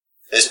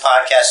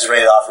podcast is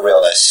rated R for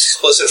realness.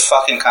 Explicit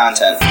fucking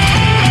content.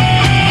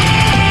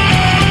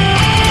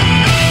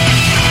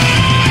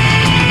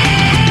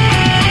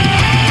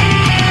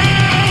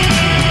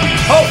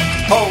 Ho,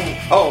 ho,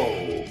 ho.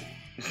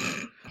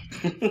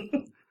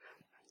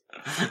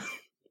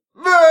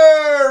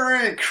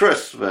 Merry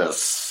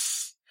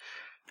Christmas.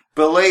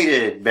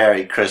 Belated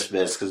Merry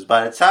Christmas, because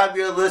by the time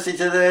you're listening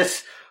to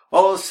this,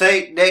 old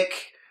Saint Nick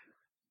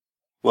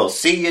will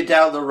see you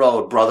down the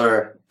road,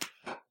 brother.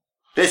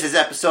 This is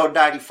episode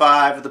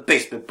 95 of the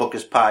Basement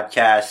Bookers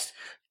podcast.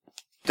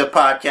 The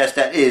podcast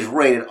that is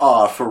rated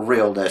R for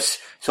realness.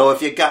 So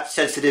if you got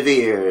sensitive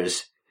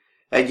ears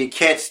and you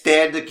can't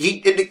stand the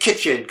heat in the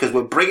kitchen because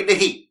we're bringing the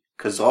heat,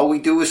 because all we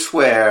do is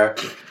swear,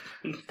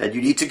 then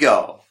you need to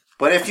go.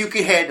 But if you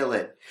can handle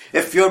it,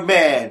 if you're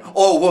man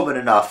or woman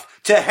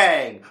enough to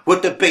hang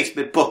with the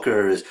Basement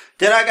Bookers,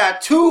 then I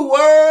got 2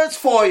 words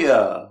for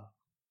you.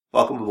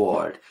 Welcome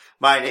aboard.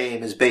 My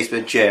name is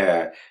Basement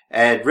Chair,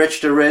 and Rich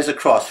there is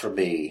across from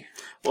me.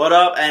 What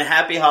up, and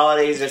happy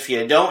holidays if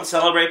you don't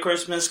celebrate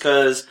Christmas,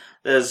 because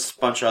there's a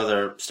bunch of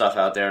other stuff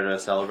out there to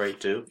celebrate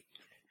too.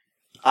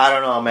 I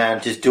don't know,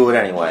 man. Just do it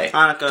anyway.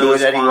 Hanukkah, do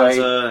it anyway.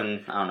 Kwanzaa,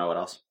 and I don't know what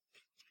else.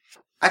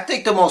 I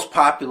think the most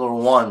popular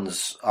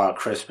ones are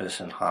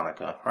Christmas and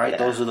Hanukkah, right? Yeah.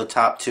 Those are the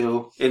top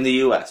 2. In the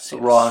U.S. The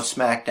yes. Raw and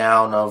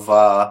SmackDown of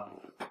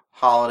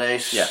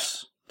holidays?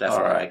 Yes,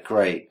 definitely. Alright,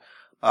 great.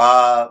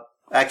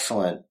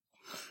 Excellent.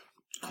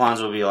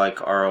 Kwanzaa would be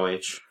like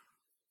ROH.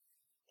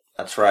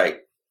 That's right.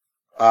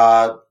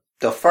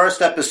 The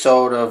first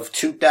episode of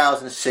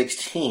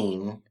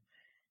 2016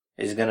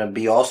 is going to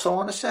be also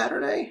on a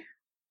Saturday?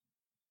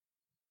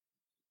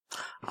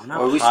 I'm not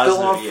or are we positive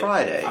still on yet.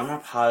 Friday? I'm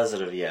not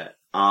positive yet.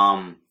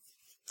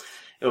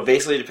 It'll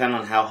basically depend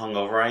on how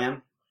hungover I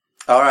am.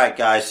 Alright,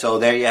 guys, so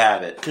there you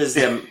have it.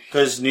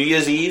 Because New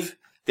Year's Eve,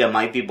 there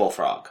might be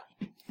Bullfrog.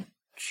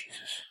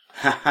 Jesus.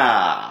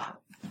 Haha.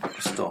 I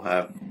still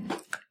have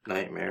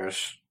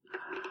nightmares.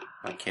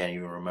 I can't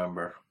even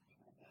remember.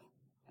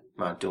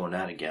 I'm not doing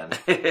that again.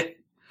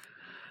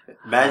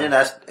 Imagine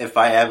that's if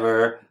I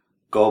ever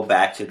go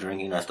back to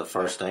drinking, that's the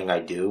first thing I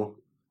do.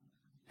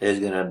 I'm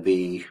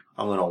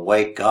gonna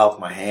wake up,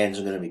 my hands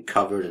are gonna be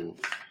covered in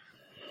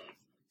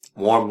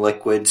warm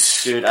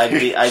liquids. Dude,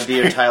 I'd be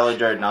your Tyler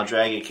Durden. I'll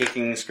drag you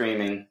kicking and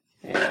screaming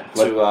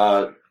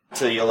to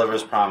your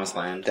liver's promised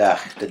land.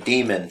 The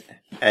demon.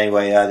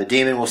 Anyway, the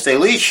demon will stay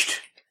leashed.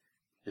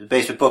 The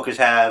Basement Bookers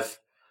have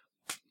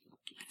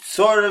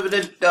sort of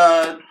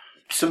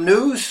some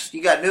news.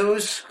 You got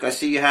news? I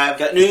see you have.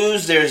 Got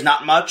news. There's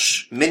not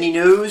much. Mini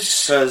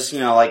news. Because,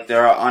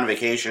 they're on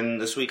vacation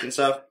this week and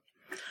stuff.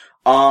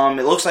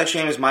 It looks like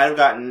Sheamus might have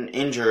gotten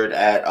injured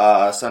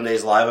at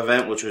Sunday's live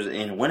event, which was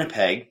in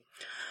Winnipeg.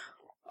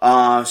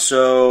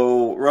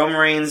 So Roman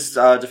Reigns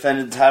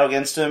defended the title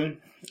against him,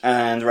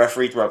 and the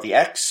referee threw up the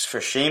X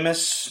for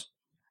Sheamus.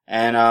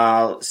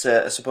 And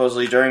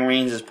supposedly during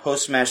Reigns'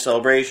 post-match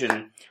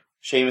celebration,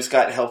 Sheamus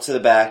got helped to the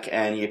back,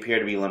 and he appeared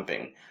to be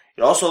limping.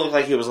 It also looked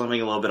like he was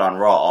limping a little bit on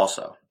Raw,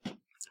 also.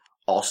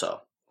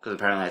 Because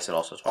apparently I said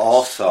also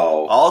twice.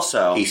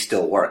 Also. He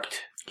still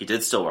worked. He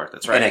did still work,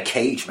 that's right. In a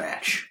cage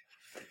match.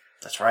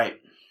 That's right.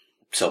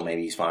 So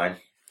maybe he's fine.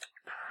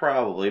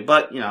 Probably,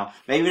 but,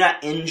 maybe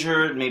not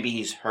injured, maybe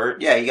he's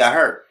hurt. Yeah, he got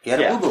hurt. He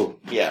had a boo-boo.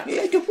 Yeah. He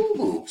had a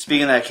boo-boo.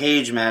 Speaking of that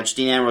cage match,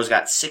 Dean Ambrose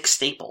got 6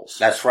 staples.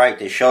 That's right,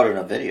 they showed it in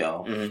a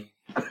video. Mm-hmm.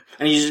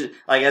 And he's,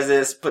 as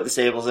they put the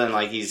staples in,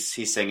 he's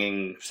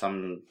singing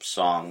some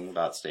song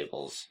about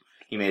staples.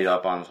 He made it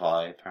up on the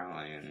fly,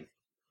 apparently. And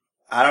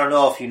I don't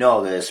know if you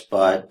know this,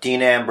 but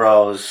Dean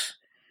Ambrose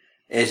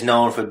is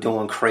known for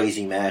doing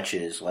crazy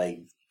matches.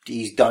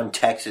 He's done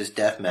Texas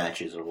death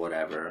matches or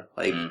whatever.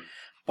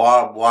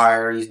 Barbed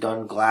wire, he's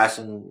done glass,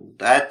 and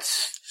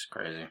that's it's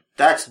crazy.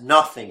 That's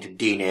nothing to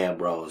Dean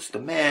Ambrose. The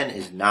man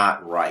is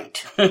not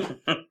right.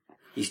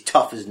 He's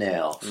tough as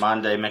nails.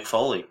 Monday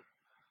McFoley.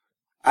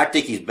 I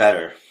think he's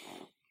better.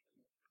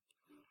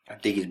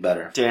 Dean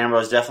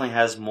Ambrose definitely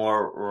has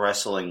more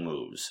wrestling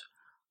moves.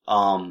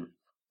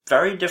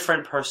 Very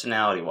different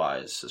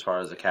personality-wise as far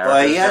as the character.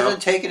 Well, he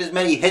hasn't taken as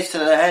many hits to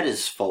the head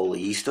as Foley.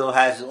 He still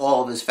has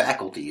all of his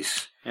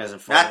faculties.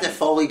 Not that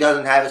Foley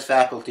doesn't have his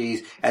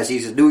faculties, as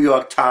he's a New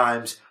York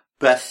Times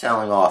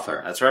best-selling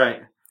author. That's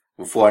right.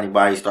 Before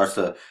anybody starts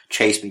to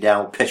chase me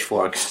down with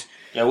pitchforks.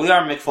 Yeah, we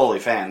are Mick Foley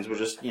fans. We're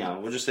just,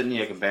 sitting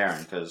here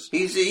comparing, because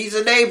he's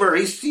a neighbor.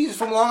 He's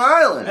from Long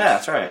Island. Yeah,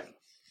 that's right.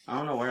 I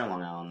don't know where in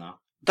Long Island, though.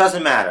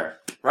 Doesn't matter.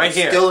 Right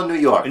here. Still in New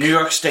York. In New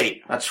York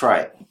State. That's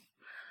right.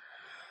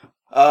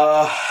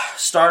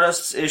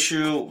 Stardust's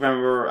issue,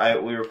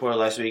 remember we reported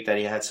last week that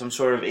he had some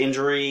sort of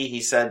injury.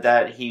 He said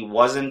that he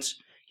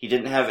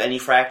didn't have any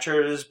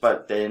fractures,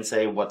 but they didn't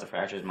say what the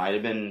fractures might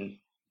have been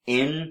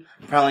in.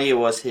 Apparently it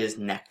was his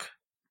neck.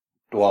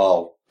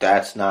 Well,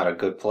 that's not a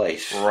good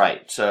place.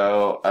 Right.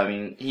 So,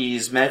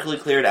 he's medically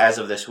cleared as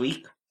of this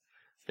week.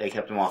 They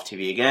kept him off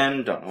TV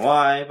again. Don't know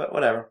why, but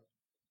whatever.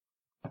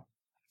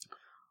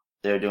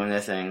 They're doing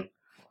their thing.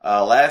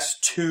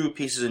 Last 2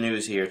 pieces of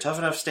news here. Tough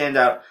Enough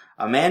standout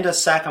Amanda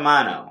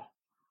Sacamano,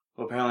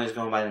 who apparently is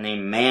going by the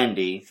name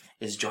Mandy,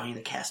 is joining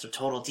the cast of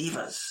Total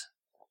Divas.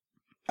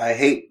 I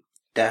hate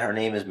that her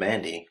name is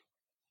Mandy.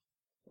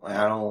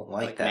 I don't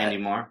like that. Mandy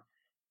Moore.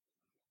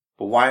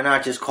 But why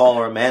not just call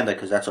her Amanda?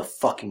 Because that's a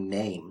fucking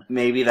name.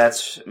 Maybe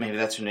that's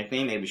her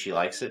nickname. Maybe she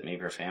likes it.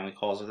 Maybe her family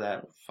calls her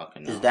that.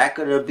 Fucking no. Is that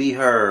gonna be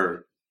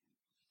her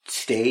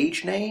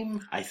stage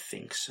name? I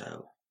think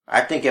so.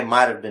 I think it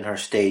might have been her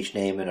stage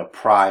name in a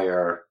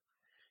prior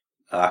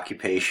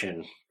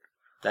occupation.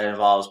 That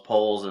involves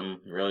poles and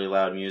really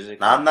loud music.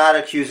 I'm not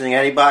accusing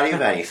anybody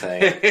of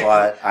anything,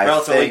 but I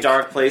relatively think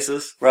dark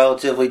places.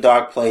 Relatively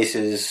dark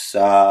places.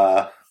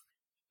 I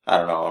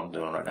don't know what I'm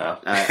doing right now.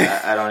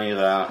 I don't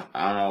either.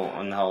 I don't know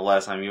when the hell the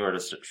last time you were at a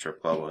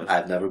strip club was.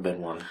 I've never been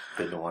one.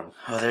 Been to one.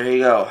 Oh, there you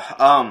go.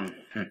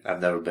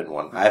 I've never been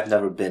one. I've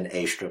never been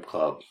a strip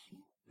club.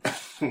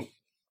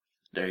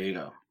 There you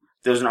go.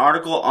 There's an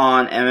article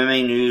on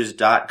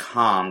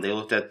MMAnews.com. They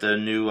looked at the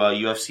new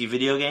UFC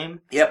video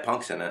game. Yeah,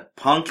 Punk's in it.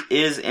 Punk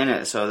is in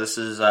it. So this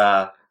is,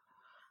 I'm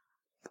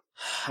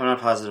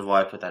not positive why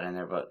I put that in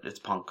there, but it's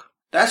Punk.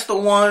 That's the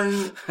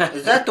one,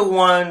 is that the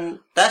one,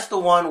 that's the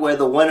one where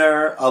the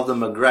winner of the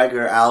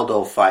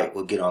McGregor-Aldo fight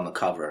would get on the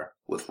cover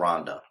with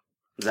Ronda.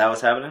 Is that what's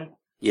happening?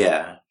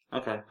 Yeah.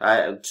 Okay.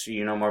 So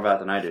you know more about it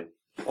than I do.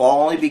 Well,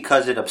 only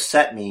because it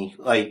upset me.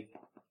 Like,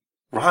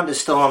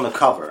 Ronda's still on the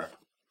cover.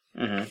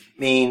 Mm-hmm. I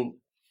mean,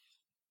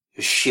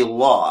 she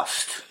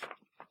lost.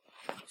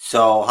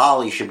 So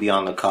Holly should be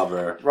on the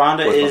cover.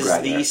 Ronda is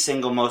McGregor. the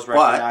single most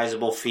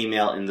recognizable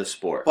female in the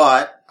sport.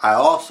 But I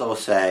also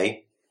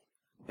say,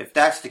 if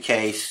that's the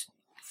case,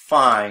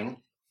 fine,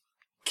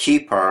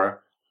 keep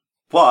her.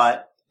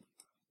 But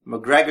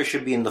McGregor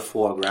should be in the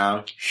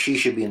foreground. She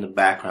should be in the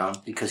background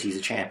because he's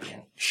a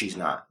champion. She's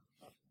not.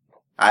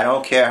 I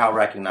don't care how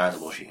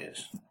recognizable she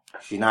is.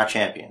 She's not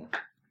champion.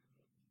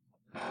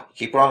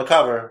 Keep her on the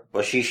cover,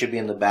 but she should be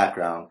in the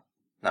background,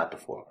 not the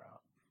foreground.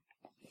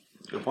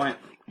 Good point.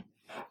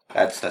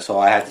 That's all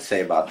I have to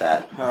say about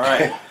that. All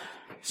right.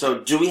 So,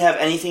 do we have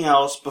anything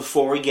else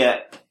before we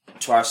get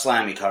to our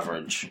Slammy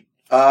coverage?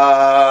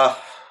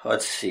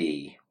 Let's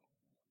see.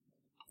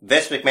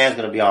 Vince McMahon's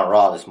going to be on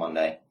Raw this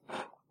Monday.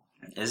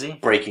 Is he?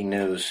 Breaking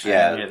news. I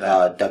Yeah, didn't hear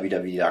that.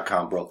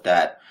 WWE.com broke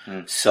that.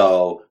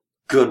 So,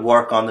 good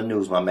work on the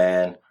news, my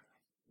man.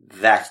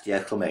 That's the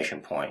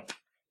exclamation point.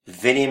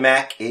 Vinnie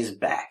Mac is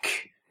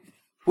back.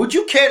 Would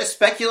you care to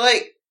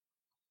speculate?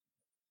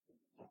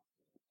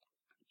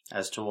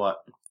 As to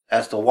what?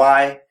 As to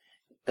why?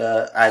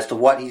 As to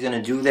what he's going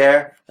to do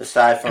there,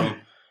 aside from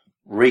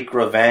wreak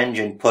revenge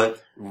and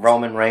put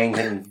Roman Reigns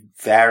in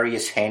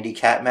various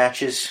handicap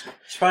matches?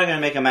 He's probably going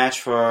to make a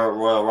match for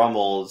Royal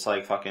Rumble. It's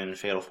like fucking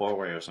Fatal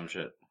 4-Way or some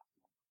shit.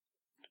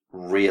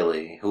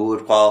 Really? Who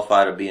would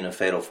qualify to be in a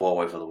Fatal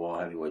 4-Way for the World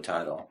Heavyweight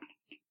title?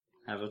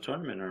 Have a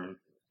tournament or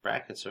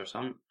brackets or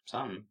something.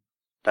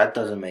 That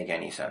doesn't make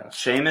any sense.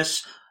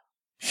 Sheamus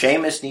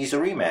needs a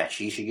rematch.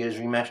 He should get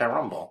his rematch at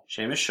Rumble.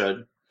 Sheamus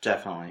should.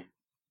 Definitely.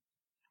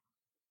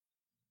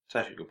 It's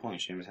actually a good point.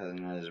 Sheamus hasn't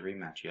had his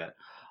rematch yet.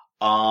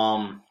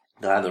 They'll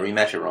have the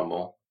rematch at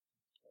Rumble.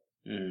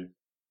 Mm.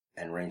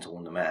 And Reigns will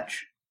win the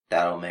match.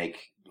 That'll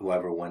make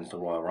whoever wins the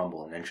Royal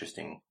Rumble an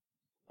interesting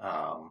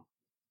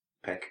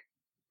pick.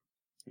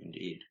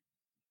 Indeed.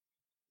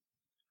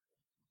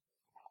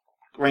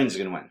 Reigns is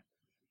going to win.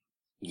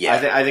 Yeah.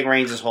 I think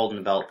Reigns is holding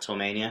the belt till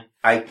Mania.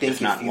 I think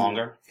if not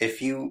longer. If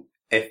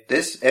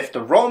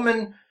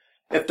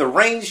the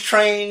Reigns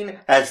train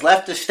has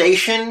left the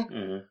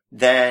station,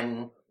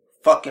 then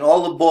fucking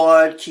all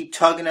aboard, keep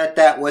tugging at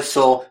that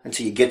whistle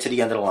until you get to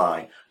the end of the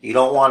line. You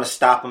don't want to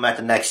stop him at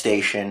the next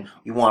station.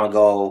 You want to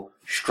go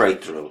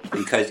straight through.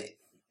 Because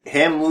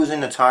him losing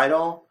the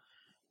title,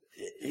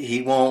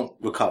 he won't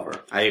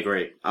recover. I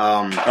agree.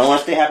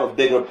 Unless they have a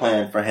bigger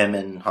plan for him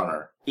and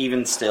Hunter.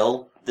 Even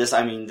still, that's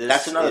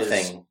another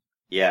thing.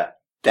 Yeah.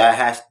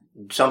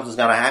 Something's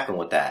gonna happen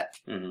with that.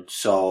 Mm-hmm.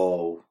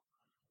 So,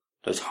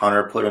 does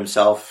Hunter put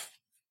himself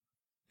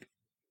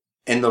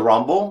in the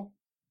Rumble?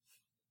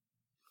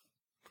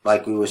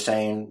 Like we were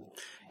saying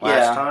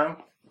last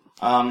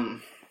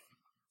time?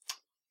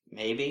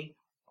 Maybe.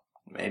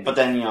 But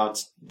then,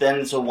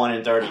 it's a 1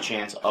 in 30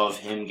 chance of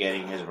him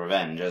getting his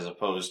revenge as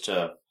opposed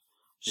to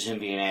just him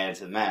being added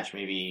to the match.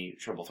 Maybe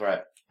triple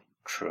threat.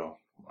 True.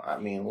 I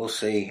mean, we'll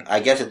see. I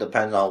guess it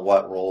depends on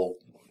what role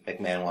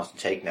McMahon wants to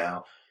take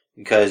now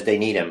because they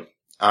need him.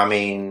 I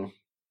mean,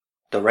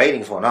 the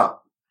ratings went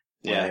up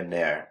with him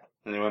there.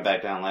 And they went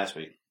back down last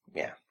week.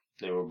 Yeah.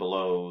 They were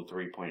below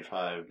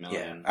 3.5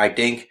 million. Yeah. I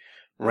think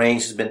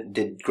Reigns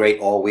did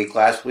great all week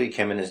last week,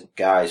 him and his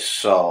guys.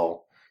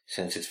 So,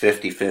 since it's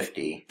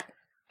 50-50,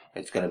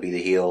 it's going to be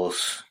the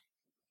heels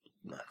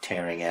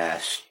tearing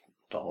ass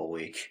the whole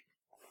week.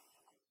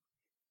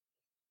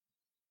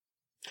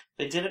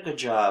 They did a good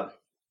job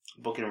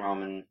booking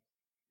Roman,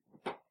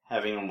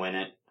 having him win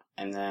it,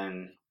 and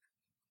then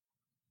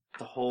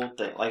the whole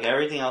thing, like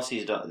everything else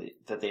he's done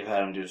that they've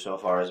had him do so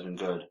far has been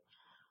good.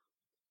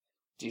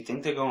 Do you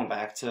think they're going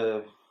back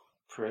to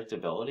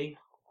predictability?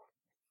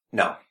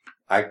 No.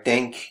 I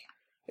think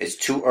it's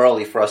too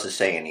early for us to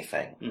say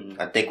anything.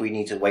 Mm-hmm. I think we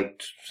need to wait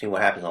to see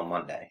what happens on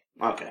Monday.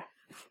 Okay.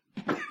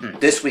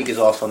 This week is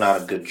also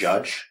not a good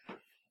judge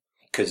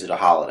because of the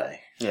holiday.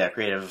 Yeah,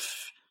 creative,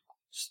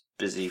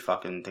 busy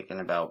fucking thinking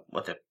about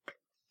what they're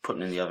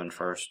putting in the oven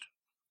first.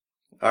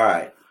 All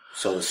right.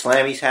 So the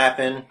Slammies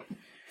happen.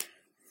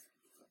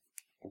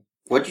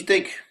 What'd you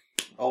think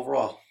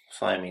overall,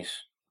 Slammies?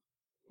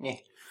 Yeah.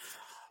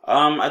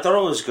 I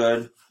thought it was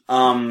good.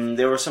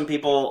 There were some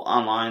people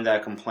online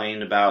that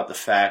complained about the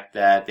fact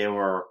that there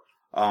were,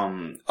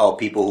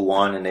 people who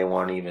won and they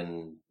weren't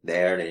even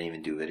there. They didn't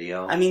even do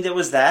video. I mean, there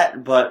was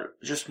that,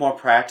 but just more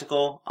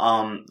practical.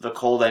 The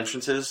cold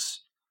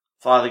entrances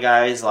for a lot of the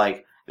guys,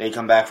 like, they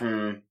come back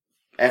from,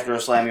 after a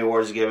Slammy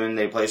Award is given,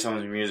 they play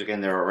someone's music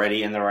and they're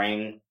already in the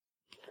ring.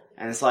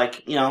 And it's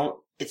like,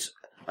 it's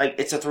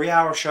a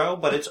 3-hour show,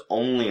 but it's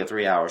only a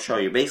 3-hour show.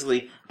 You're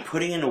basically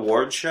putting an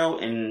award show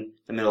in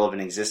the middle of an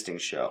existing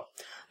show.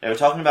 They were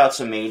talking about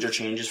some major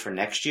changes for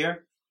next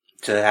year.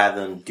 To have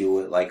them do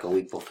it like a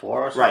week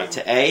before or something? Right,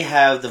 to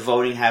have the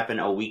voting happen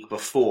a week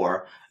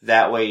before.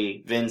 That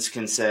way Vince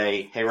can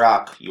say, hey,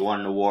 Rock, you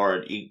won an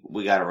award.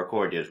 We got to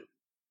record you.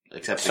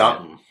 Accepting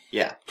something. It.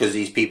 Yeah. Because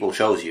these people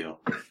chose you.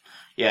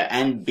 Yeah,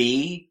 and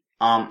B,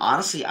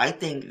 honestly, I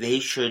think they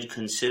should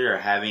consider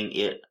having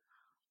it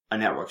a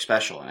network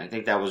special. And I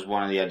think that was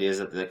one of the ideas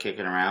that they're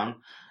kicking around.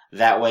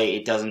 That way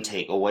it doesn't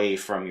take away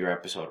from your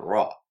episode of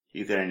Raw.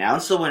 You could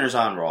announce the winners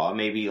on Raw,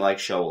 maybe like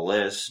show a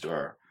list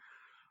or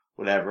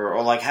whatever,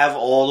 or like have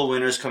all the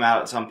winners come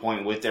out at some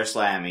point with their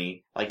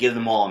Slammy, like give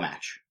them all a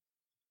match.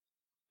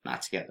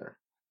 Not together,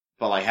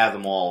 but like have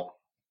them all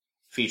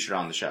featured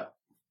on the show.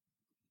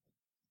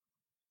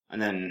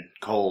 And then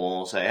Cole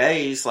will say,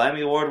 hey,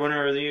 Slammy Award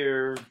winner of the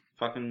year,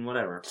 fucking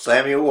whatever.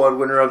 Slammy Award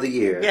winner of the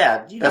year.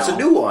 Yeah, that's a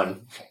new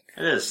one.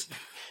 It is.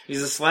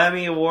 He's a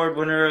Slammy Award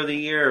winner of the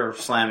year,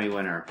 Slammy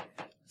winner.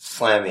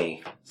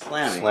 Slammy.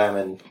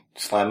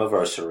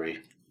 Slammiversary.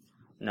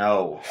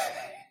 No.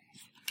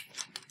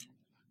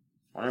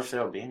 I wonder if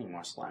there will be any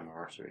more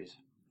Slammiversaries.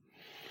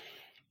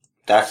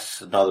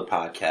 That's another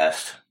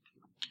podcast.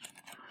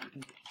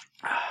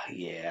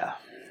 Yeah.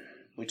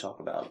 We talk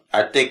about.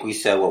 I think we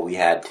said what we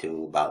had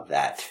to about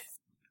that.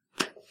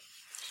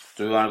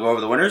 Do we want to go over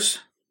the winners?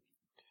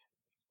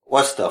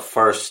 What's the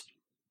first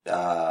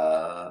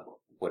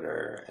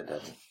winner? And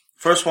then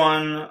first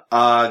one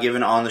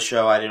given on the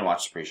show. I didn't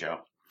watch the pre-show.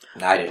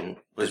 I didn't.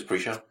 Was it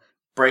pre-show?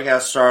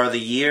 Breakout Star of the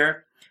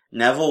Year.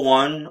 Neville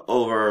won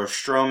over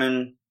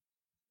Strowman,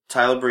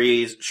 Tyler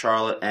Breeze,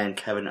 Charlotte, and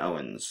Kevin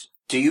Owens.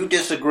 Do you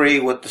disagree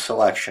with the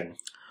selection?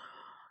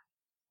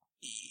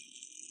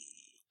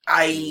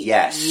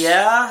 Yes.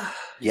 Yeah?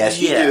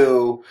 Yes, you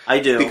do. I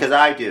do. Because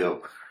I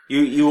do.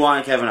 You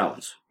wanted Kevin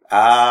Owens.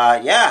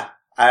 Yeah.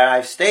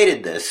 I've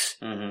stated this.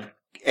 Mm-hmm.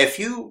 If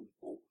you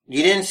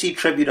didn't see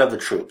Tribute of the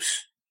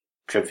Troops.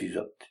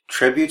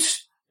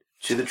 Tributes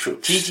to the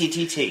Troops.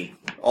 TTTT.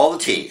 All the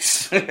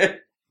T's.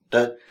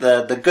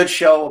 the good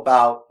show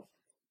about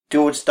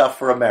doing stuff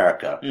for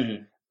America.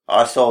 Mm-hmm.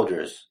 Our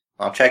soldiers.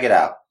 I'll check it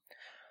out.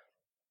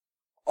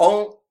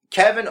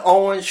 Kevin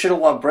Owens should have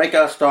won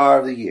Breakout Star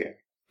of the Year.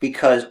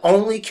 Because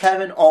only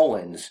Kevin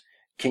Owens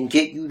can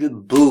get you to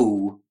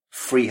boo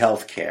free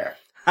healthcare.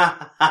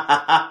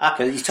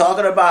 Because he's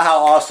talking about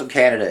how awesome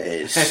Canada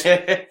is.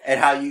 And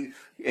how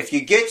if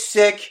you get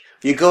sick,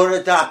 you go to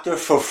the doctor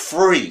for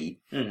free.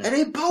 Mm-hmm. And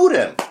they booed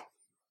him.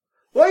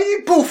 Why do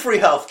you boo free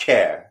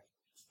healthcare?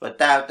 But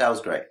that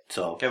was great.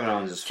 So Kevin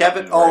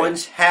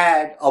Owens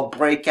had a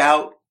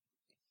breakout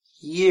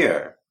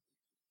year.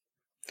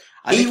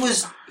 He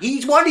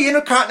won the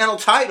Intercontinental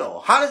title.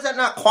 How does that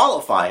not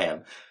qualify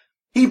him?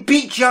 He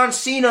beat John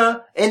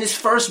Cena in his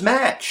first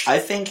match. I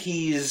think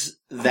he's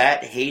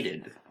that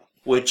hated,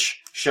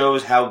 which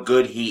shows how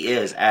good he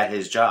is at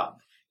his job.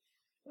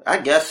 I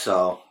guess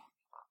so.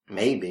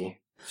 Maybe.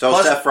 So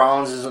plus, Seth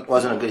Rollins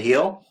wasn't a good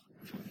heel?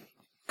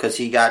 Because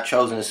he got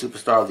chosen as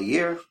Superstar of the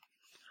Year?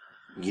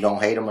 You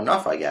don't hate him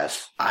enough, I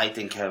guess. I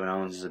think Kevin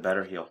Owens is a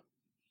better heel.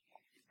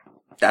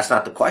 That's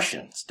not the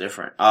question. It's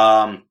different.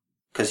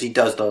 Because he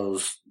does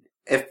those...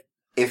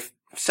 If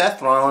Seth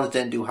Rollins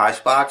didn't do high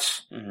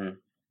spots... Mm-hmm.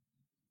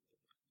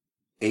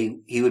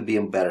 He would be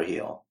a better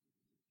heel.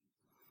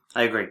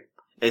 I agree.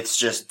 It's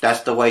just...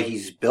 That's the way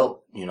he's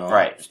built,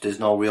 Right. There's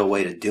no real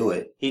way to do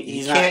it.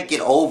 He can't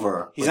get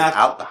over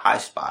without the high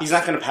spots. He's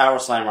not going to power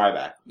slam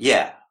Ryback.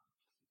 Yeah.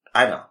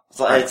 I know.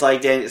 It's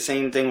like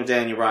same thing with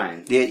Daniel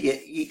Bryan. Yeah,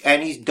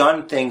 and he's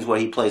done things where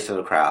he plays to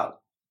the crowd.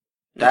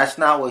 That's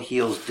not what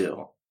heels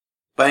do.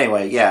 But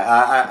anyway,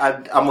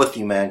 yeah, I'm with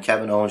you, man.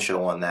 Kevin Owens should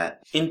have won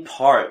that. In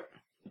part,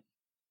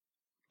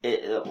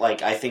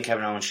 I think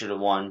Kevin Owens should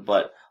have won,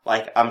 but...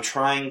 I'm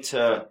trying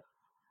to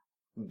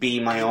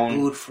be my own...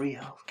 Food free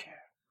healthcare.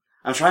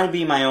 I'm trying to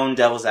be my own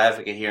devil's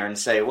advocate here and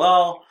say,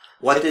 well...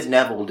 What did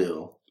Neville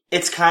do?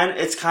 It's kind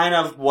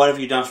of what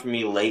have you done for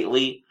me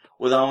lately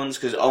with Owens?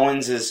 Because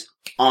Owens is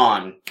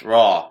on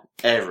Raw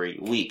every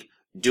week,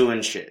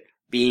 doing shit,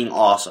 being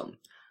awesome.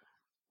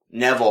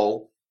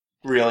 Neville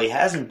really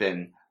hasn't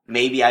been.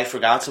 Maybe I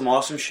forgot some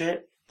awesome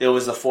shit there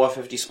was the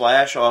 450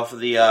 splash off of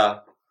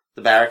the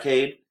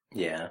barricade.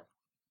 Yeah.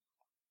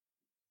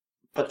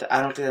 But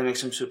I don't think that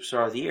makes him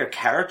Superstar of the Year.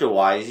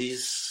 Character-wise,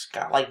 he's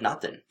got, like,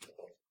 nothing.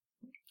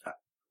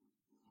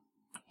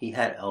 He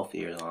had elf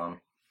ears on.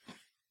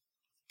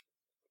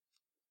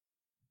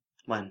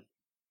 When?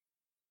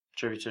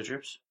 Tribute to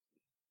Troops?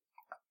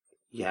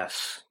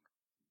 Yes.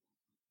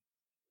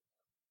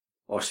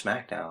 Or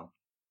SmackDown.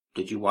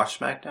 Did you watch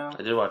SmackDown?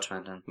 I did watch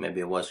SmackDown.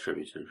 Maybe it was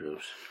Tribute to the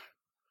Troops.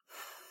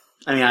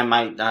 I mean, I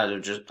might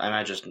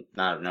just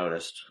not have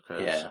noticed.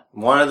 Yeah.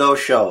 One of those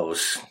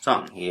shows.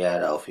 Something. He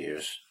had elf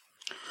ears.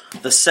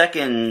 The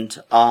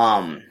second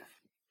Slammy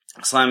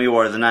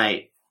Award of the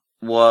night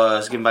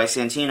was given by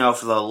Santino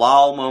for the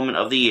LOL Moment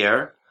of the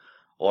Year,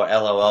 or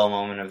LOL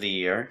Moment of the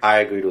Year. I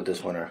agreed with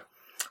this winner.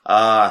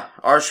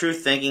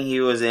 R-Truth, thinking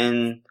he was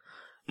in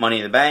Money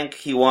in the Bank,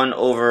 he won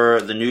over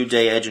the New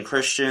Day, Edge and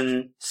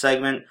Christian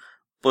segment,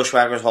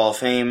 Bushwhackers Hall of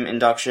Fame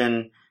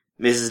induction,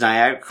 Mrs.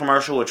 Niagara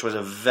commercial, which was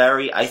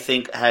I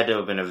think had to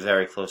have been a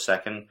very close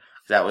second.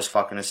 That was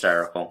fucking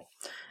hysterical.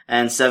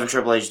 And 7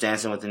 Triple H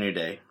dancing with the New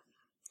Day.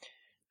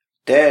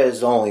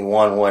 There's only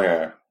one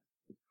winner,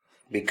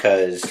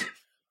 because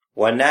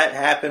when that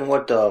happened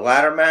with the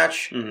ladder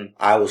match,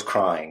 I was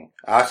crying.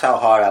 That's how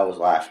hard I was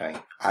laughing.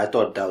 I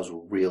thought that was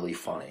really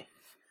funny.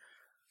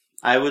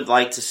 I would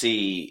like to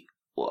see...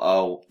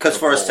 Because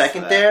for a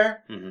second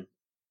there,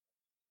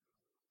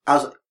 I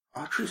was like,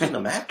 R-Truth's in the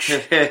match?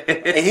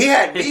 And he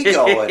had me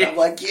going. I'm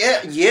like,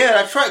 yeah,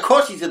 that's right. Of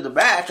course he's in the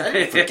match. I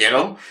didn't forget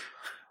him.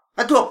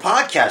 I do a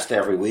podcast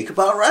every week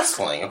about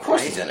wrestling. Of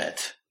course he's in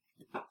it.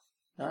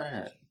 All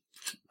right.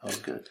 That was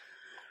good.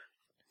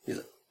 He's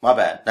like, my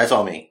bad. That's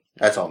on me.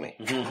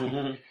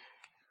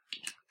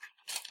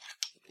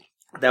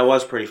 That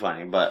was pretty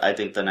funny, but I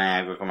think the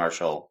Niagara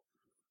commercial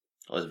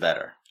was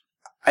better.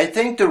 I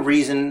think the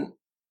reason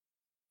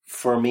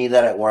for me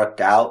that it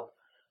worked out,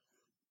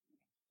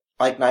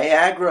 like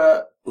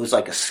Niagara was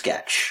like a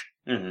sketch.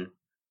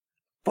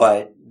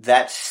 But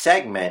that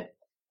segment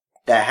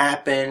that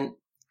happened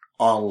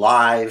on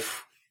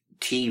live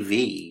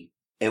TV,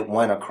 it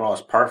went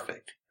across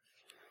perfect.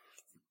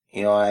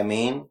 You know what I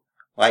mean?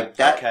 Like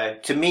that, okay.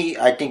 To me,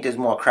 I think there's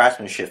more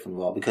craftsmanship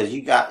involved, because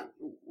you got,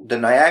 the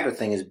Niagara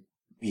thing is,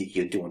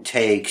 you're doing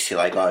takes, you're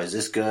like, oh, is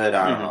this good?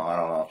 I don't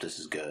know if this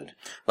is good.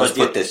 Let's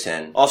put this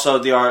in. Also,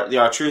 the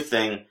R-Truth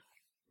thing,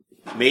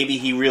 maybe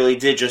he really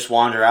did just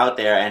wander out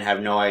there and have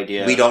no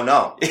idea. We don't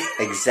know.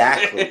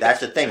 Exactly.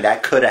 That's the thing.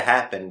 That could have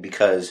happened,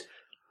 because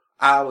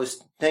I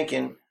was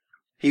thinking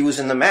he was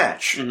in the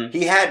match.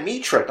 He had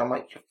me tricked. I'm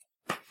like,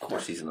 of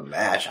course he's in the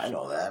match. I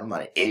know that. I'm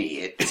not an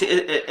idiot.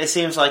 It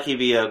seems like he'd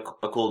be a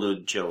cool dude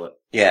to chill with.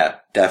 Yeah,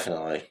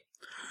 definitely.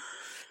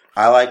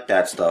 I like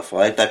that stuff. I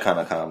like that kind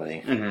of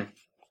comedy.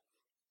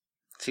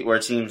 See, where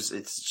it seems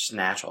it's just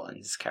natural, and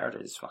his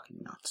character is fucking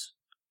nuts.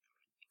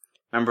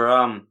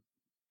 Remember,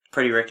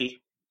 Pretty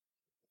Ricky?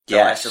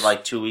 Yeah. Lasted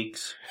like 2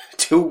 weeks.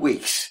 2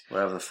 weeks.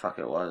 Whatever the fuck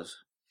it was.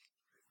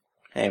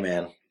 Hey,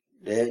 man.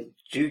 There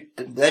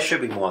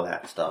should be more of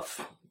that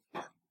stuff.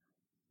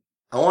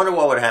 I wonder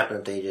what would happen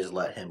if they just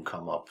let him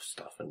come up with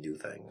stuff and do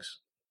things.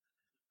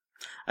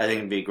 I think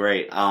it'd be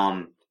great.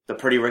 The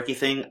Pretty Ricky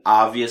thing,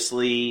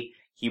 obviously,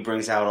 he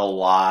brings out a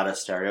lot of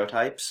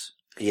stereotypes.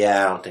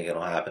 Yeah, I don't think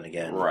it'll happen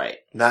again. Right.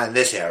 Not in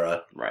this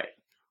era. Right.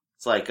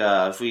 It's like,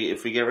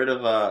 if we get rid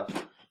of,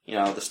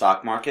 the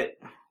stock market,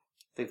 I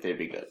think they'd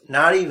be good.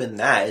 Not even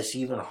that. It's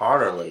even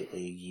harder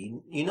lately.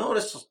 You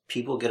notice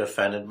people get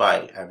offended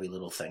by every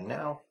little thing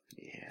now?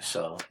 Yeah.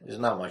 So, there's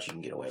not much you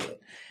can get away with.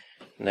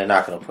 And they're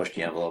not going to push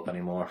the envelope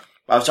anymore.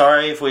 I'm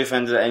sorry if we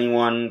offended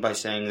anyone by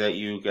saying that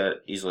you get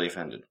easily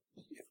offended.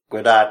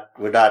 We're not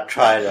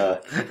trying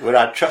to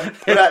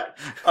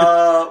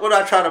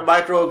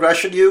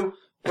microaggression you.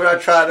 We're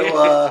not trying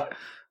to,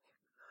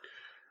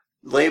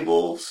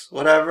 labels,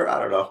 whatever. I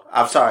don't know.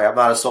 I'm sorry. I'm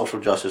not a social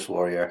justice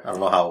warrior. I don't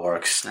know how it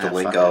works. The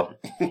lingo.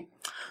 The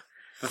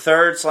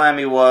third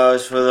Slammy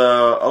was for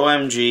the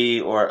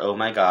OMG, or oh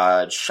my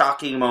god,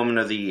 shocking moment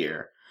of the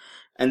year.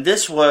 And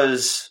this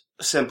was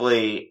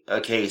simply a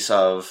case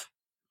of,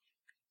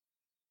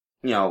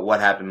 what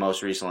happened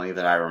most recently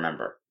that I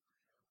remember.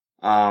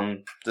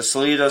 The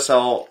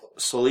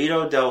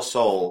Salito del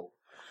Sol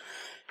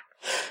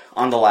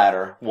on the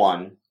ladder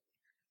won,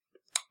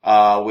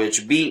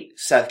 which beat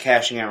Seth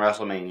cashing in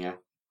WrestleMania,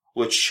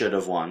 which should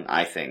have won,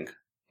 I think.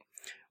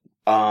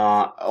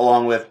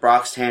 Along with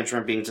Brock's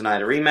tantrum being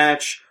denied a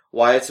rematch,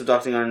 Wyatt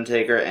abducting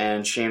Undertaker,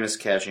 and Sheamus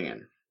cashing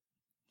in.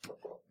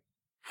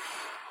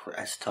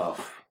 That's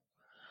tough.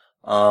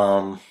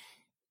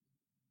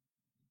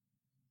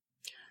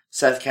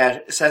 Seth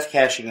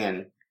cashing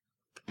in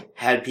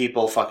had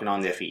people fucking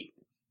on their feet.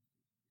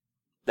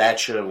 That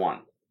should have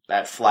won.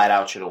 That flat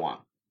out should have won.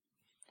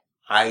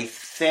 I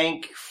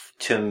think,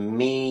 to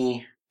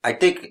me, I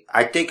think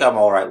I'm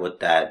alright with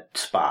that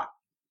spot.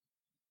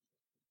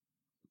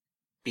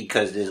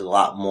 Because there's a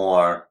lot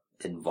more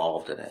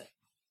involved in it.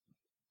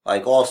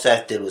 Like, all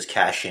Seth did was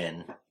cash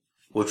in,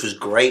 which was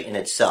great in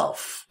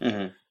itself.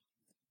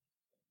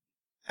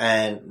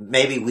 And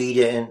maybe we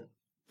didn't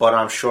But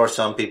I'm sure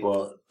some people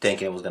are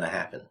thinking it was going to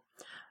happen.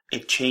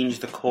 It changed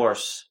the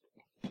course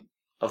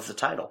of the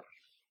title.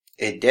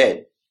 It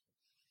did.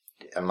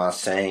 I'm not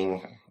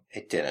saying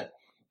it didn't.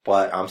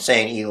 But I'm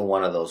saying either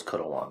one of those could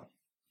have won.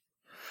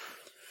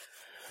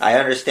 I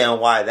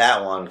understand why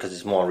that one, because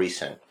it's more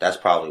recent. That's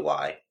probably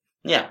why.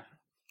 Yeah.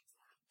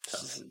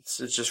 It's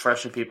just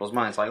fresh in people's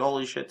minds. Like,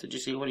 holy shit, did you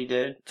see what he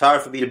did? It's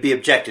hard for me to be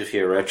objective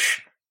here,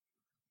 Rich.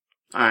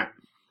 Alright.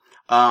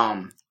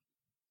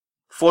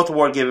 Fourth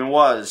award given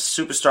was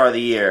Superstar of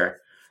the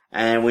Year.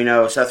 And we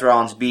know Seth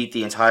Rollins beat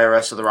the entire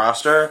rest of the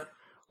roster.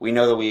 We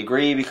know that we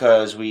agree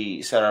because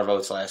we set our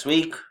votes last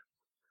week.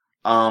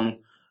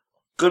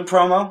 Good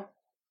promo.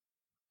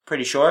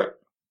 Pretty short.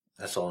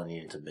 That's all it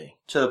needed to be.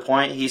 To the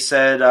point, he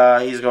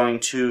said he's going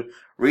to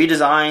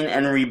redesign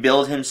and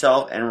rebuild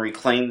himself and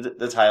reclaim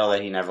the title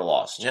that he never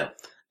lost. Yep.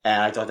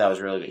 And I thought that was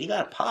really good. He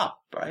got a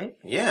pop, right?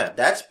 Yeah,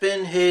 that's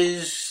been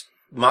his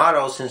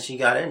motto since he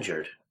got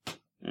injured.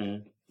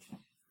 Mm.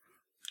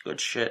 Good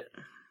shit.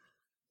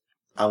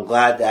 I'm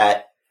glad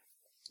that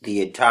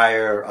the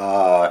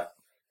entire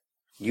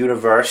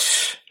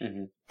universe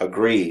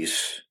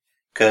agrees.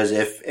 Because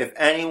if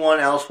anyone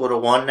else would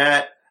have won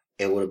that,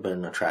 it would have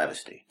been a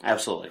travesty.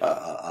 Absolutely.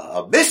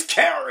 A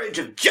miscarriage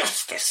of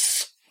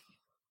justice.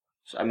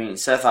 So, I mean,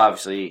 Seth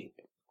obviously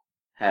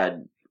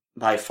had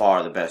by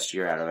far the best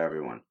year out of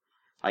everyone.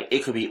 Like,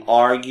 it could be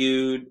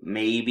argued,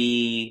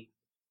 maybe,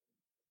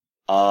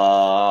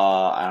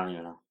 I don't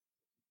even know.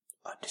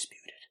 Undisputed.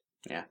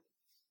 Yeah.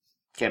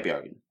 Can't be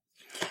argued.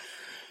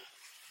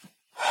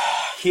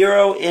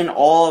 Hero in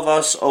All of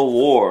Us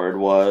award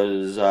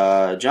was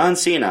John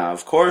Cena,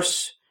 of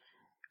course,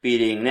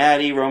 beating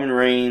Natty, Roman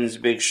Reigns,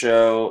 Big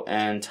Show,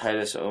 and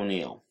Titus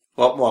O'Neil.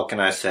 What more can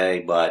I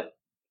say but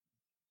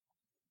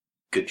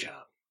good job.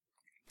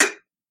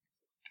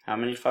 How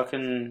many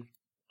fucking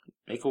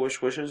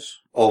Make-A-Wish wishes?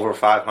 Over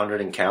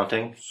 500 and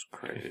counting. It's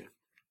crazy.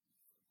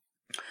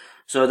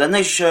 So then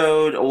they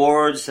showed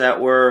awards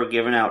that were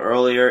given out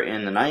earlier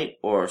in the night,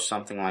 or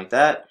something like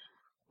that.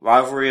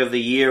 Rivalry of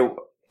the Year,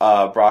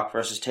 Brock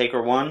versus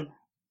Taker won.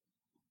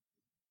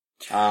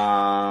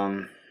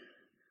 I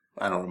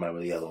don't remember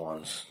the other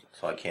ones,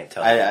 so I can't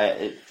tell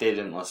They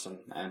didn't list them,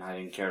 and I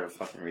didn't care to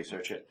fucking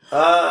research it.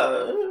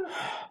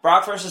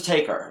 Brock versus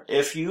Taker.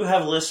 If you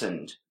have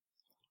listened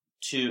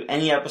to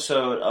any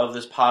episode of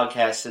this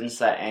podcast since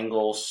that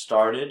angle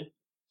started,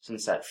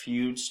 since that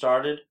feud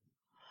started,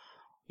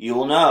 you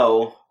will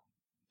know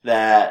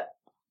that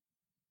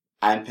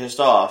I'm pissed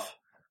off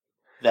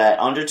that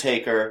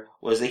Undertaker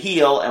was a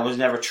heel and was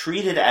never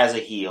treated as a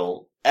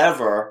heel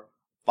ever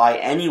by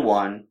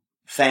anyone,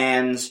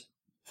 fans,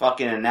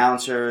 fucking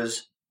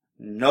announcers,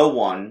 no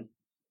one.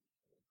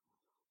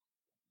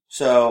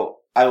 So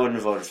I wouldn't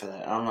have voted for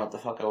that. I don't know what the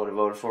fuck I would have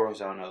voted for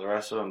because I don't know the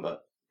rest of them,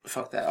 but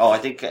fuck that. Oh, I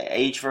think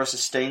H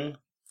versus Sting?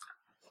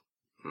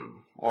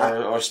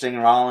 Or Sting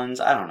and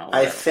Rollins? I don't know.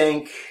 Whatever.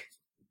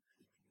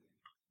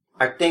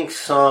 I think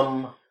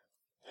some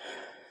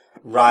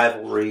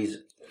rivalries,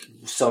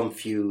 some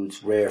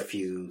feuds, rare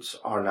feuds,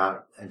 are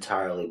not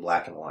entirely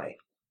black and white.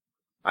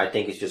 I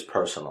think it's just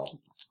personal.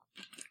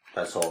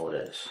 That's all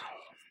it is.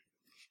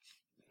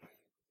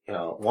 You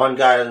know, one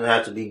guy doesn't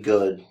have to be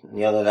good, and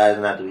the other guy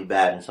doesn't have to be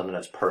bad in something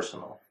that's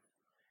personal.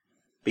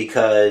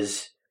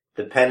 Because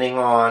depending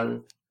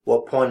on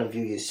what point of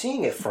view you're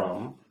seeing it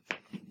from,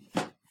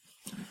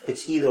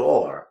 it's either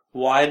or.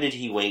 Why did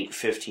he wait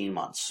 15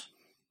 months?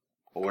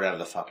 Or whatever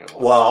the fuck it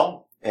was.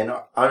 Well, in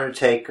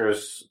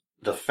Undertaker's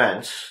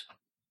defense,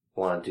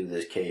 want to do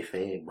this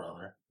kayfabe,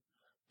 brother.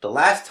 The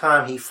last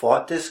time he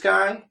fought this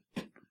guy,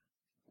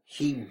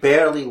 he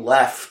barely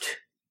left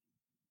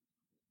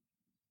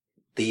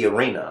the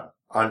arena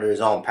under his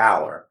own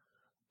power.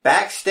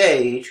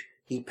 Backstage,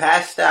 he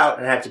passed out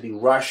and had to be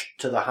rushed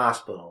to the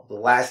hospital the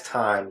last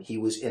time he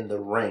was in the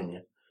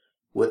ring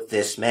with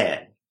this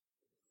man.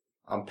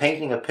 I'm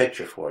painting a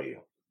picture for you.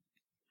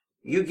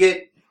 You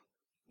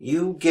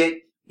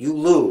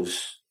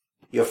lose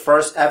your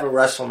first ever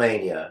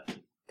WrestleMania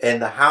in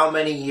the how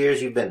many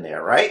years you've been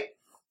there, right?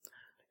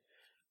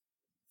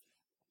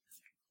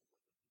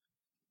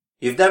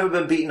 You've never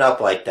been beaten up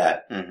like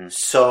that. Mm-hmm.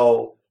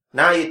 So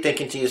now you're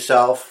thinking to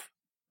yourself,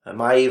 am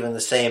I even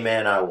the same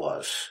man I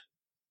was?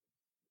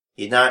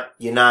 You're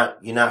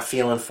not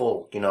feeling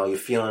full. You know, you're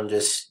feeling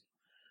just,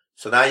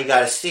 so now you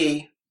gotta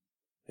see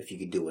if you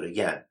can do it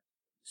again.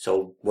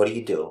 So what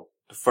do?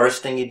 The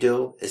first thing you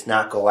do is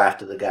not go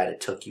after the guy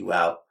that took you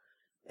out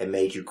and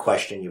made you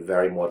question your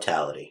very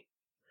mortality.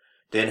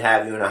 Then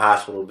have you in a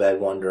hospital bed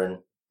wondering,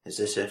 is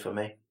this it for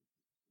me?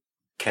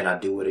 Can I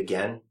do it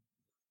again?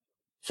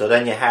 So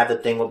then you have the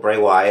thing with Bray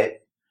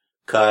Wyatt,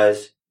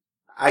 cause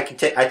I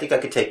think I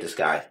could take this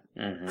guy,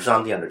 cause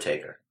I'm the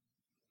Undertaker.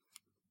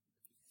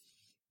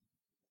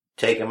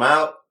 Take him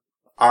out.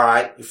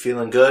 Alright, you're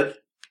feeling good.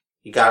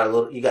 You got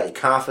your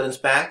confidence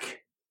back.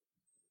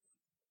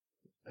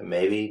 And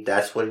maybe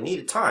that's what he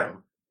needed,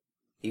 time.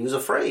 He was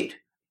afraid.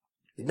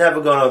 He's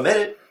never going to admit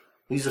it.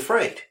 He's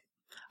afraid.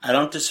 I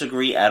don't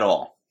disagree at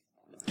all.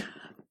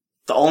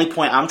 The only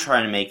point I'm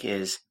trying to make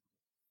is,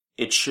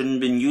 It shouldn't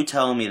have been you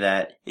telling me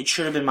that. It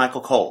should have been Michael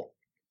Cole.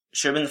 It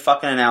should have been the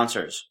fucking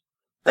announcers.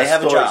 They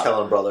have a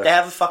job. Brother. They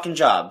have a fucking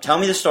job. Tell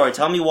me the story.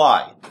 Tell me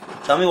why.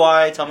 Tell me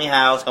why. Tell me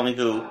how. Tell me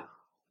who.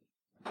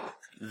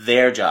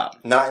 Their job.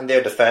 Not in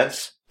their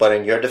defense, but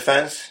in your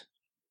defense,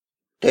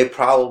 they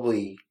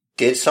probably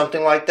did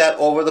something like that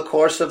over the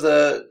course of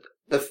the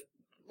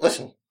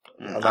listen.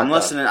 I'm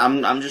listening.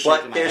 I'm just shaking my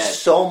head. But there's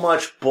so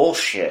much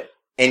bullshit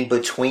in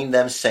between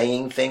them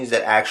saying things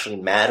that actually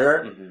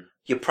matter. Mm-hmm.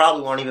 You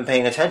probably weren't even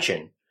paying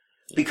attention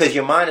because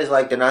your mind is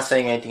like they're not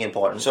saying anything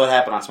important. So it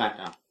happened on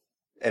SmackDown.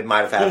 It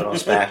might have happened on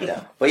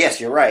SmackDown. But yes,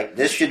 you're right.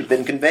 This should have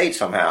been conveyed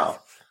somehow.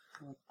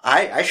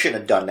 I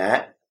shouldn't have done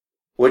that,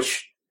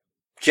 which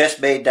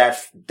just made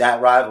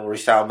that rivalry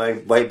sound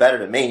way better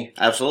to me.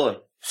 Absolutely.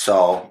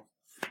 So,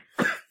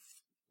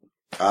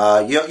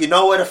 you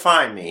know where to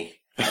find me.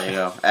 There you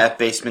go. At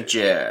Basement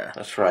Chair.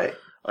 That's right.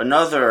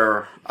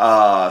 Another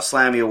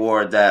Slammy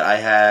award that I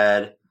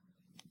had a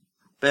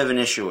bit of an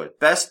issue with.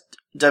 Best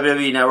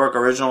WWE Network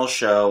Original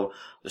Show,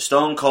 the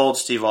Stone Cold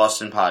Steve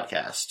Austin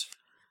Podcast.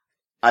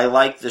 I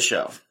like the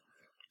show.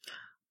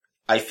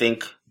 I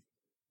think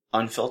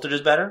Unfiltered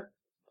is better.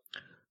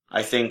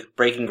 I think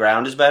Breaking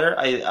Ground is better.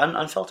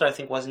 Unfiltered, I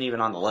think, wasn't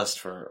even on the list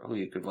for who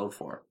you could vote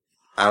for.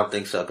 I don't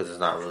think so, because it's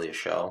not really a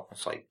show.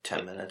 It's like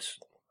 10 minutes.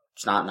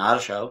 It's not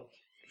a show.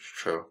 It's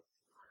true.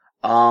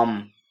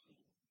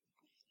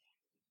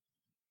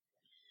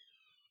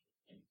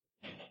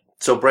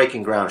 So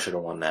Breaking Ground should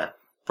have won that.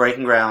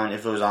 Breaking Ground,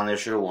 if it was on there,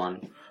 should have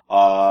won.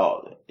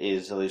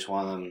 Is at least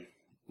one of the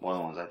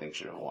ones I think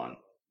should have won.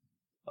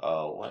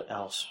 What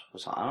else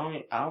was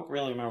on? I don't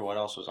really remember what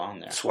else was on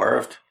there.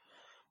 Swerved.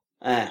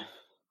 It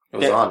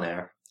was on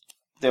there.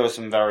 There was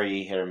some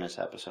very hit or miss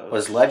episodes.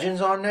 Was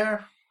Legends on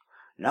there?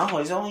 No,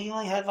 he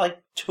only had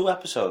like 2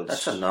 episodes.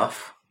 That's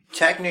enough.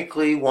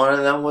 Technically, one of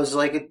them was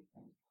like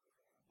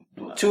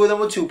two of them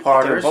were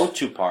 2-parters. They were both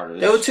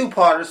 2-parters. They were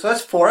 2-parters, so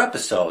that's 4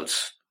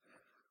 episodes.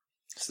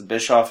 It's the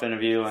Bischoff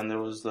interview, and there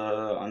was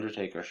the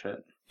Undertaker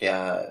shit.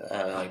 Yeah,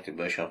 I like the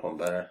Bischoff one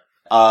better.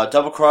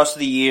 Double Cross of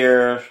the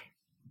Year,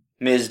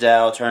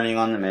 Mizdow turning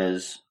on the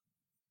Miz.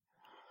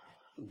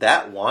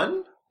 That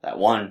one? That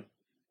one.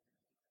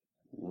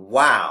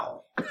 Wow.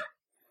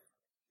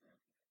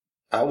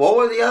 What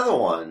were the other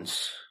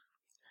ones?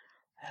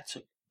 That's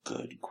a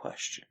good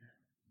question.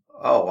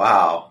 Oh,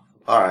 wow.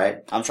 All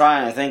right. I'm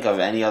trying to think of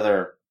any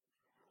other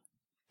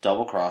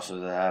double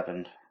crosses that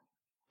happened.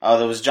 Oh,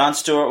 there was Jon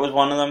Stewart was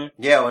one of them.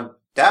 Yeah,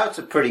 that was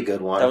a pretty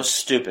good one. That was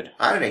stupid.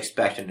 I didn't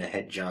expect him to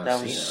hit John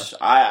Cena.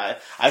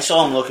 I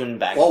saw him looking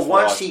back. Well,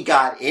 once he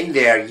got in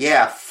there,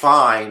 yeah,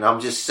 fine.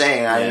 I'm just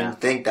saying, I didn't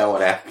think that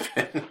would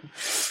happen.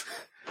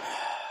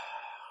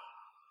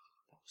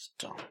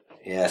 Dumb.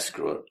 Yeah,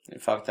 screw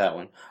it. Fuck that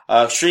one.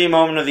 Extreme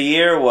moment of the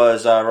year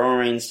was Roman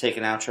Reigns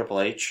taking out Triple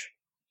H.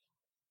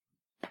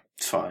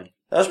 It's fine.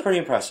 That was pretty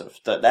impressive.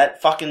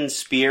 That fucking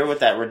spear with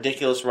that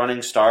ridiculous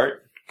running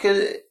start.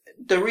 Because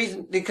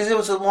it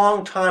was a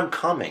long time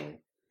coming.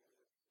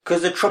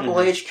 Because the Triple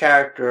H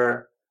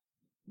character,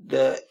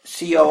 the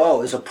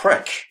COO, is a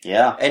prick.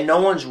 Yeah. And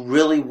no one's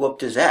really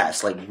whooped his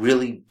ass, like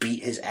really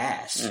beat his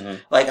ass. Mm-hmm.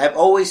 Like, I've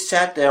always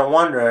sat there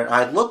wondering,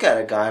 I'd look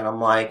at a guy and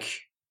I'm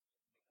like,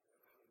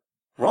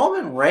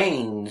 Roman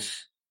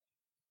Reigns,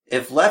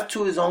 if left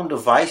to his own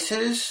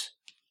devices,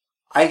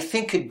 I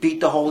think could beat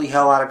the holy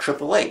hell out of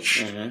Triple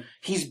H. Mm-hmm.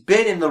 He's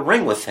been in the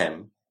ring with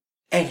him,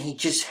 and he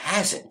just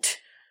hasn't.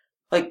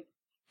 Like,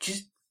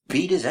 just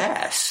beat his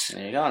ass.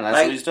 There you go, and that's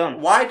what he's done.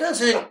 Why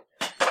doesn't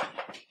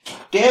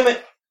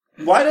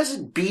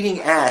beating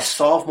ass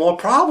solve more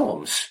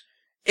problems?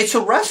 It's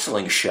a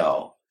wrestling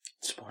show.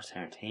 Sports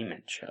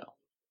entertainment show.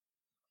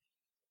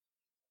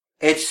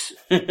 It's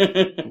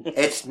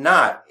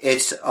not.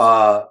 It's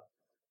a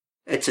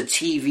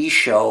TV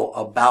show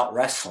about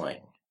wrestling.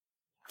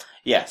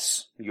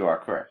 Yes, you are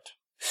correct.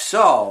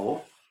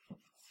 So,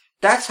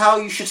 that's how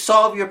you should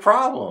solve your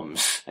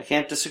problems. I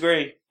can't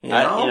disagree.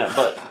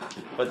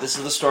 But this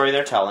is the story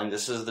they're telling.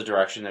 This is the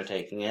direction they're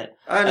taking it.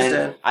 I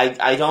understand.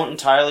 And I don't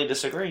entirely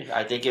disagree.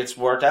 I think it's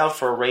worked out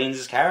for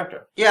Reigns'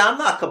 character. Yeah, I'm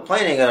not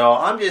complaining at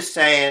all. I'm just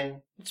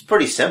saying it's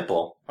pretty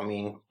simple. I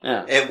mean,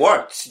 It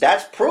works.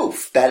 That's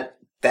proof that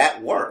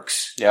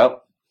works.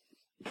 Yep.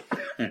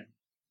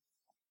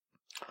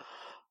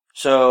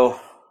 So,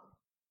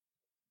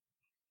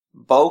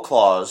 Bo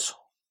Claus,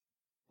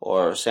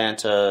 or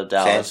Santa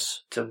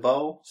Dallas.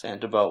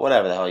 Santa Bo,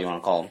 whatever the hell you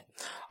want to call him,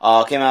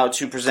 came out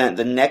to present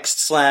the next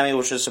Slammy,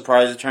 which was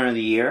Surprise Return of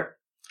the Year.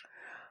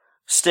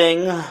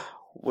 Sting,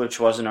 which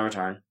wasn't a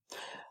return.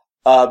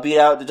 Beat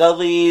out the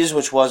Dudleys,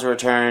 which was a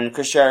return.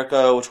 Chris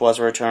Jericho, which was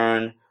a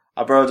return.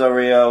 Bro Del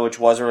Rio, which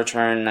was a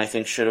return, and I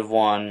think should have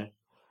won.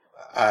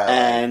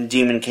 And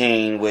Demon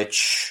Kane,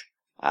 which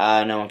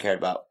no one cared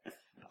about.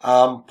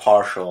 I'm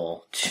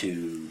partial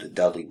to the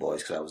Dudley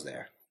Boys because I was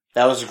there.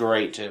 That was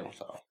great too.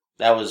 So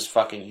that was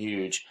fucking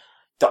huge.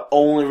 The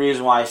only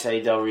reason why I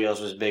say Del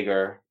Rio's was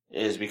bigger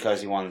is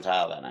because he won the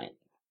title that night.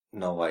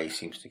 Nobody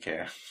seems to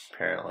care,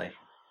 apparently.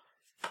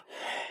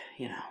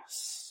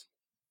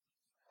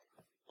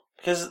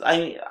 Because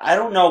I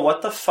don't know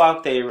what the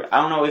fuck I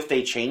don't know if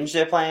they changed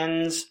their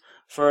plans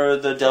for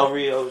the Del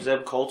Rio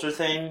Zeb Coulter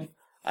thing.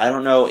 I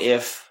don't know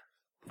if...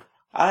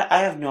 I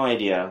have no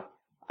idea.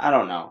 I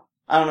don't know.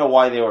 I don't know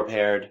why they were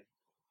paired.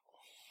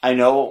 I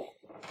know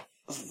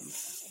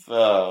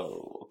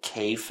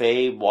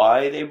kayfabe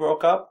why they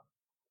broke up.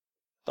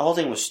 The whole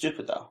thing was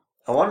stupid, though.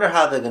 I wonder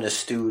how they're going to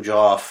stooge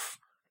off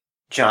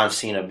John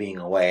Cena being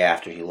away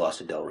after he lost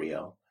to Del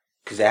Rio.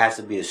 Because there has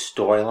to be a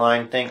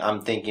storyline thing.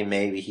 I'm thinking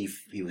maybe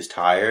he was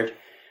tired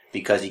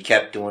because he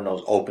kept doing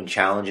those open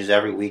challenges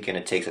every week and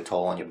it takes a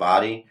toll on your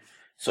body.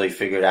 So he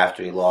figured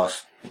after he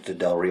lost to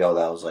Del Rio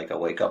that was like a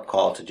wake-up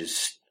call to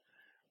just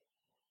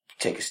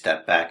take a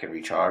step back and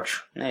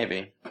recharge.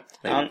 Maybe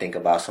Think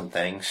about some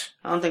things.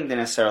 I don't think they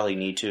necessarily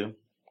need to.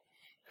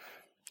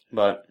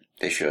 But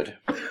they should.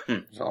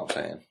 That's all I'm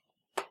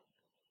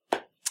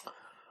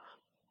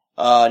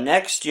saying.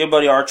 Next, your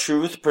buddy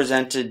R-Truth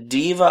presented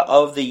Diva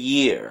of the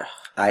Year.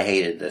 I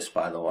hated this,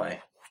 by the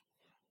way.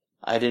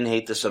 I didn't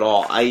hate this at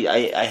all.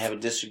 I have a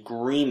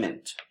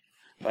disagreement,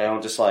 but I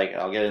don't dislike it.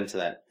 I'll get into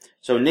that.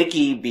 So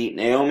Nikki beat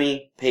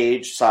Naomi,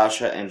 Paige,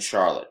 Sasha, and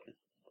Charlotte.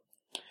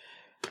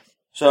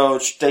 So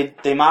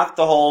they mocked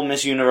the whole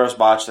Miss Universe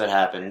botch that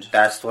happened.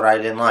 That's what I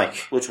didn't like.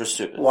 Which was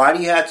stupid. Why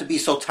do you have to be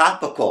so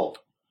topical?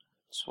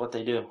 It's what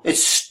they do.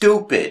 It's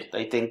stupid.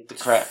 They think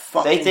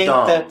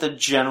dumb. That the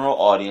general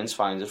audience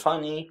finds it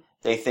funny.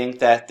 They think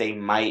that they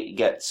might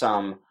get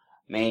some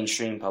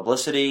mainstream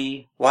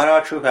publicity. Why do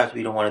R-Truth have to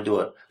be the one to do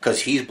it?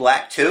 Because he's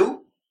black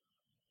too?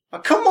 Oh,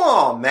 come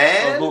on,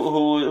 man.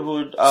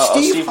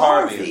 Steve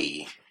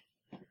Harvey.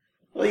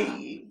 Well,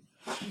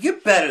 you're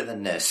better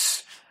than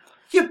this.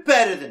 You're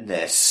better than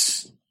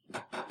this.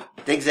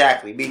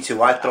 Exactly. Me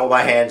too. I throw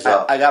my hands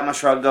up. I got my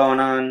shrug going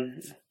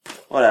on.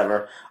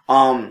 Whatever.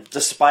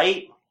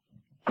 Despite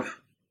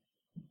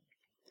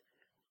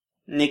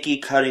Nikki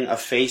cutting a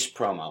face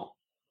promo,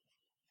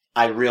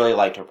 I really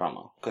liked her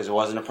promo. Because it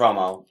wasn't a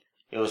promo.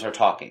 It was her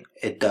talking.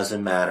 It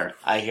doesn't matter.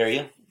 I hear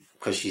you.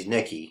 Because she's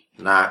Nikki,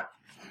 not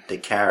the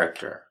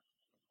character.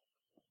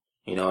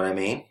 You know what I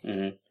mean?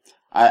 Mm-hmm.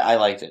 I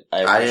liked it.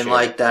 I didn't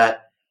like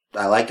that.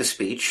 I like the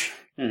speech.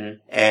 Mm-hmm.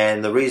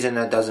 And the reason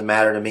that doesn't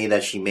matter to me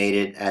that she made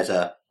it as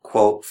a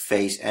quote,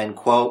 face, end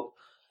quote,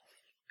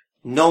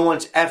 no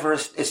one's ever,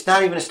 it's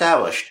not even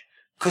established.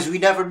 Because we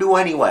never knew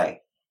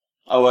anyway.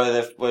 Oh,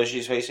 whether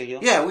she's face or heel?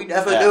 Yeah, we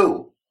never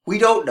knew. We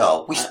don't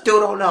know. We still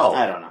don't know.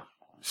 I don't know.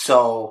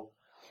 So,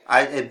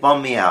 it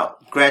bummed me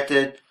out.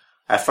 Granted,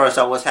 at first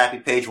I was happy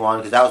Paige won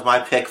because that was my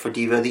pick for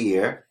Diva of the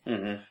Year.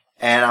 Mm-hmm.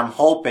 And I'm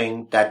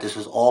hoping that this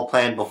was all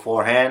planned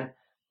beforehand.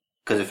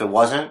 Because if it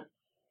wasn't,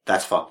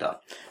 that's fucked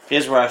up.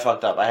 Here's where I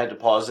fucked up. I had to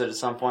pause it at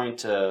some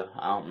point I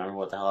don't remember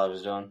what the hell I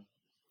was doing.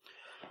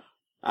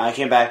 I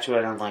came back to it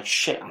and I'm like,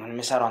 shit, I'm going to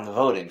miss out on the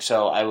voting.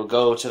 So I would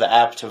go to the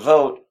app to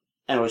vote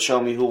and it would show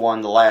me who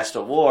won the last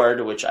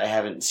award, which I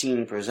haven't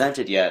seen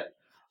presented yet.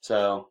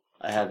 So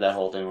I had that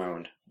whole thing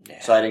ruined. Yeah.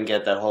 So I didn't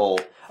get that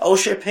whole, oh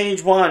shit,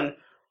 Paige won.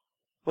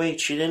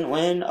 Wait, she didn't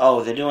win?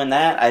 Oh, they're doing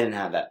that? I didn't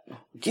have that.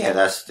 Yeah,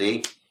 that's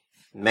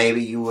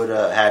maybe you would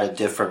have had a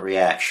different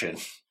reaction.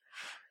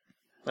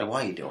 Like,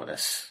 why are you doing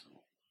this?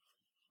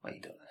 Why are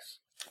you doing this?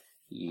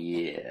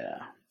 Yeah.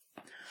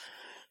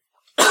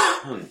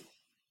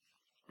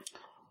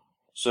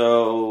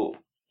 So,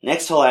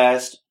 next to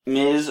last,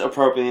 Miz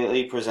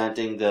appropriately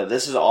presenting the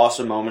This Is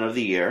Awesome moment of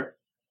the year.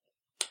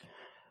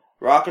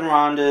 Rock and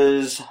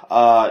Ronda's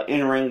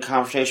in-ring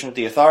confrontation with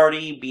the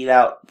Authority beat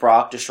out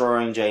Brock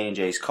destroying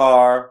J&J's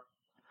car.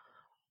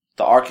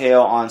 The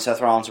RKO on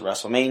Seth Rollins at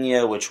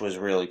WrestleMania, which was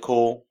really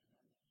cool.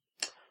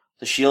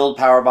 The Shield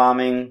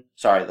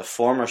the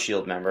former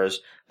Shield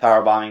members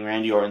powerbombing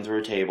Randy Orton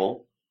through a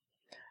table.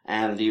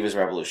 And the Divas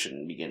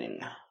Revolution beginning.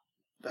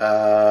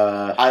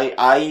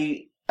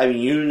 I mean,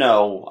 you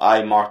know,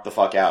 I marked the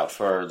fuck out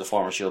for the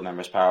former Shield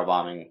members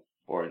powerbombing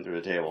Orton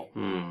through the table.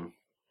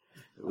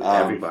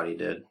 Everybody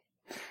did.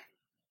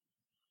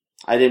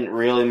 I didn't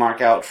really mark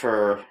out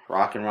for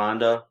Rock and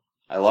Ronda.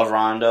 I love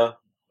Ronda,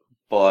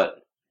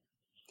 but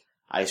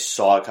I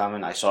saw it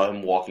coming. I saw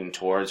him walking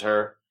towards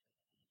her.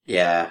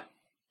 Yeah,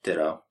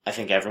 ditto. I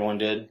think everyone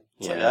did.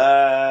 It's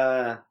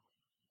Yeah,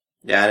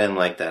 I didn't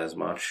like that as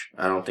much.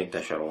 I don't think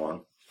that should have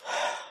won.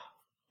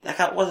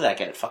 What did that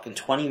get? Fucking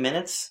 20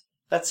 minutes?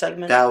 That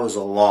segment? That was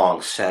a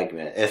long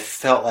segment. It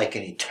felt like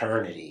an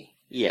eternity.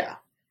 Yeah.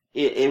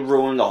 It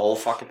ruined the whole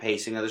fucking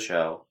pacing of the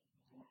show.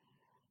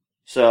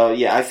 So,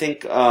 yeah, I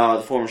think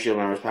the former Shield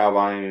members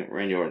powerbombing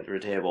Randy Orton through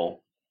a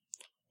table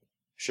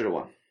should have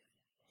won.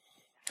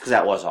 Because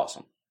that was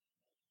awesome.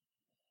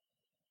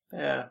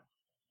 Yeah.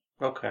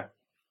 Okay.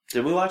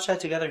 Did we watch that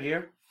together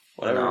here?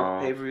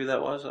 Whatever pay-per-view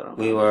that was? I don't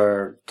know. We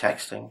were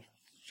texting.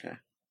 Okay.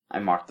 I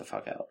marked the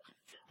fuck out.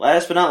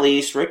 Last but not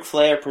least, Ric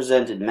Flair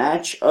presented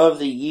Match of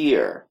the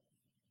Year.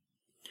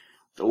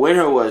 The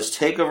winner was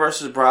Taker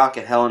vs. Brock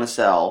at Hell in a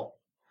Cell,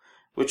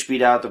 which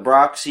beat out the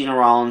Brock, Cena,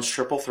 Rollins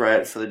triple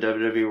threat for the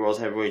WWE World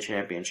Heavyweight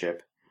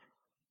Championship.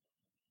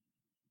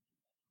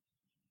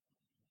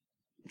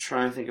 I'm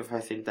trying to think if I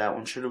think that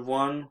one should have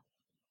won.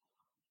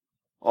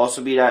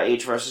 Also beat out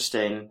H versus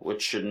Sting,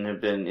 which shouldn't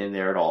have been in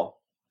there at all.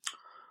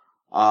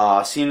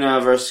 Cena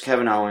versus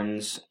Kevin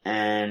Owens,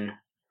 and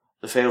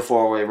the Fatal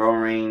 4-Way,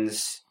 Roman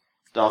Reigns,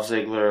 Dolph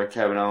Ziggler,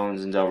 Kevin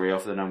Owens, and Del Rio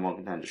for the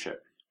 #1 contendership.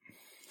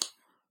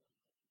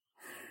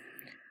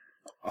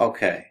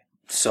 Okay,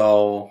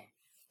 so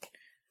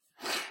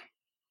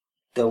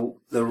the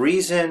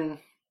reason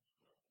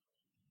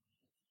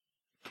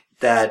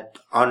that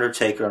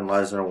Undertaker and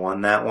Lesnar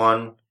won that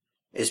one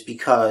is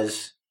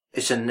because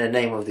it's in the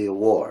name of the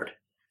award.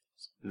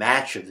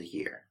 Match of the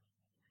year.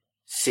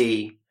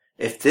 See,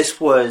 if this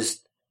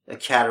was a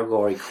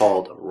category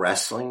called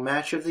Wrestling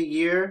Match of the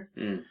Year,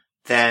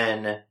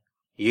 then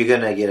you're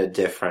going to get a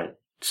different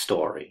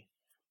story.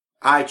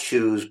 I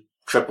choose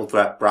Triple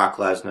Threat Brock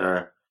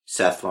Lesnar,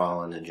 Seth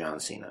Rollins, and John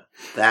Cena.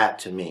 That,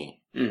 to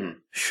me,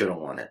 should have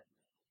won it.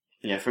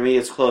 Yeah, for me,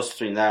 it's close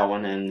between that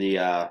one and the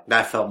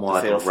that felt more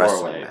like a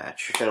wrestling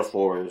match. The Fatal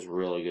 4-Way was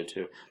really good,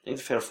 too. I think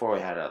the Fatal 4-Way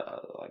had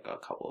a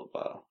couple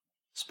of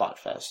spot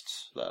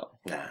fests, though.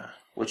 Nah.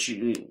 Which, I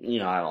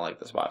don't like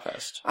the spot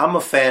fest. I'm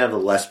a fan of the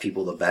less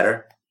people, the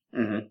better.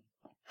 Mm-hmm.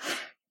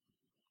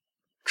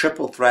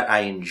 Triple Threat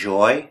I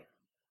enjoy.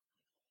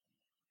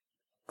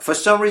 For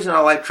some reason, I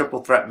like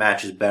Triple Threat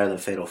matches better than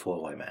Fatal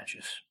 4-Way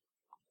matches.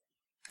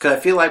 Because I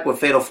feel like with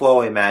Fatal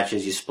 4-Way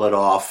matches, you split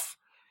off.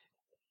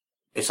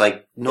 It's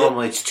like,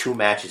 normally it's two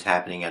matches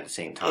happening at the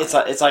same time.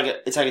 It's like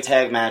a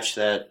tag match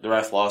that the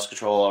ref lost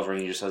control over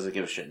and he just doesn't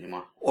give a shit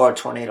anymore. Or a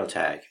tornado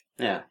tag.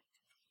 Yeah.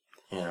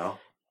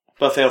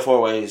 But Fatal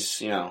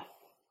 4-Ways,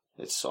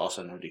 it's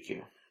also no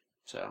DQ.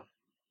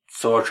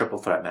 So are Triple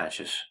Threat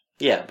matches.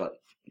 Yeah,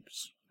 but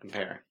just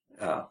comparing.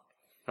 Oh.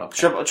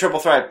 Okay. Triple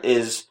Threat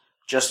is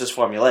just as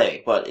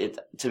formulaic, but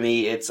to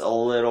me, it's a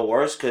little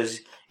worse because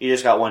you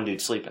just got one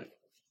dude sleeping.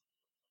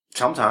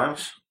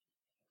 Sometimes.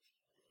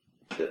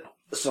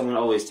 Someone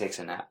always takes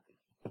a nap.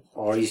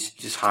 Or he's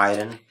just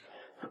hiding.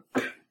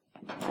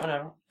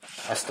 Whatever.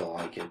 I still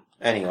like it.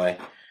 Anyway.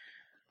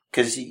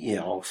 Because,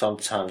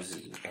 sometimes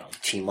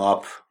team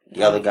up,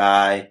 the other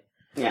guy.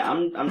 Yeah,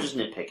 I'm just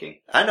nitpicking.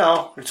 I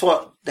know. It's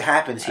what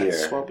happens here.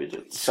 That's what we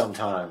do.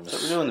 Sometimes.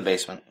 That's what we do in the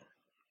basement.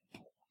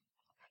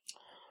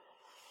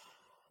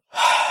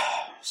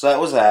 So that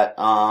was that.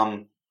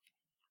 I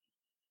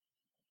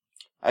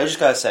just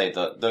gotta say,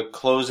 the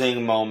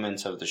closing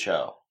moments of the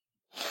show.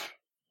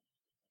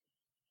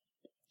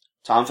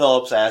 Tom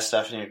Phillips asked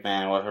Stephanie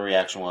McMahon what her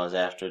reaction was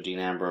after Dean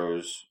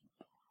Ambrose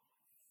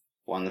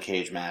won the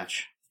cage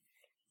match.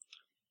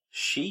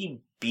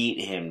 She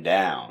beat him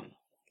down.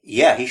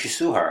 Yeah, he should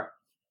sue her.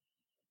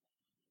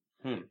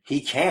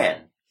 He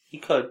can. He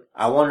could.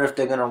 I wonder if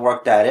they're going to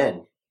work that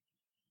in.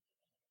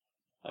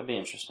 That'd be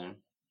interesting.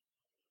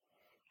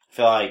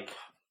 I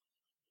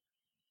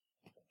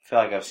feel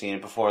like I've seen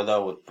it before,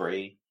 though, with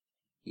Brie.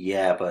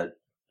 Yeah, but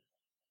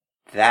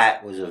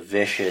that was a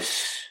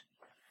vicious...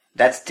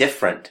 That's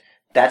different.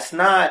 That's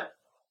not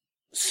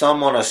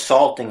someone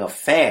assaulting a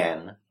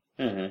fan.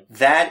 Mm-hmm.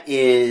 That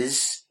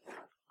is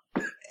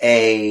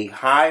a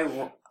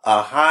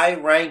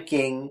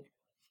high-ranking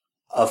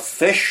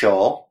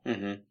official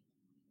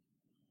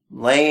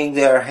laying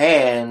their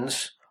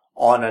hands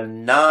on a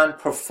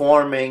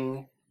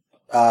non-performing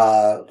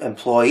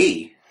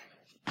employee.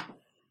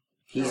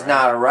 He's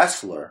not a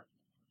wrestler.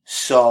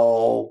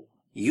 So,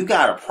 you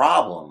got a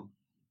problem.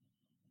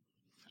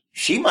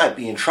 She might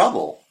be in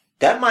trouble.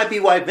 That might be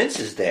why Vince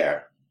is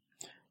there.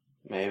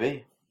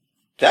 Maybe.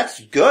 That's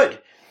good.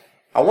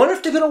 I wonder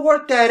if they're going to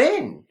work that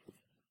in.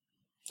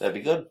 That'd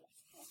be good.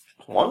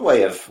 One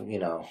way of,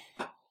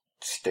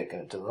 sticking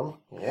it to them.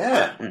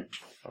 Yeah.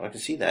 I can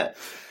see that.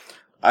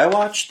 I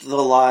watched the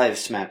live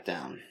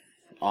SmackDown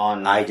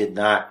on... I did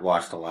not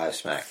watch the live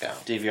SmackDown.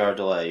 DVR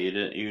delay.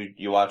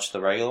 You watched the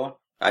regular one?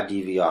 I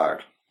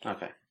DVR'd.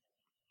 Okay.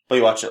 But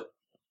you watched it.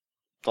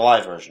 The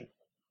live version.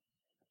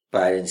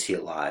 But I didn't see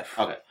it live.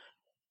 Okay.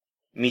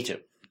 Me too.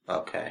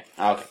 Okay.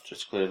 Okay,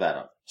 just clear that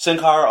up. Sin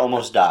Cara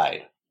almost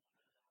died.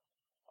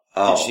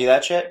 Oh. Did you see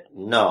that shit?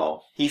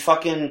 No. He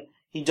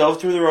dove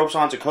through the ropes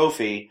onto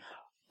Kofi,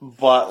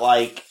 but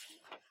I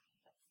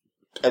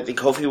think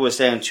Kofi was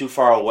standing too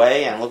far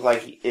away, and it looked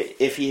like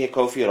if he hit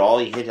Kofi at all,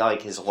 he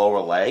hit his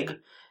lower leg,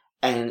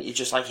 and it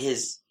just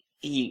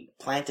he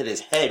planted his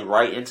head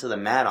right into the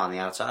mat on the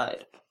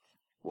outside.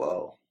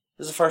 Whoa.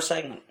 This is the first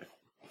segment.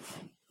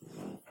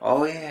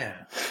 Oh yeah.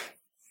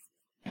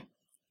 It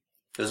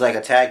was like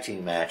a tag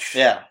team match.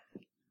 Yeah.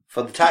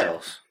 For the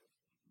titles.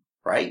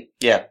 Right?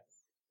 Yeah.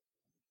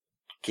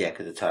 Yeah,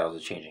 because the titles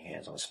are changing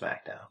hands on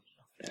SmackDown.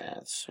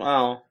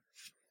 Yeah,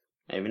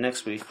 maybe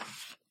next week.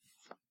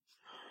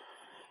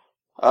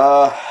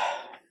 A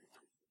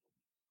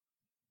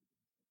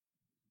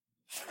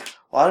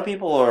lot of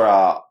people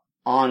are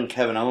on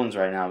Kevin Owens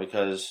right now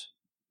because...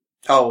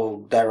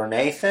 Oh, that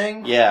Renee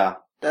thing? Yeah.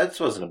 That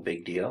wasn't a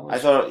big deal. I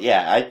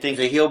think... It's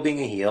a heel being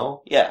a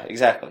heel. Yeah,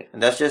 exactly.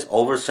 And that's just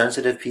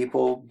oversensitive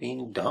people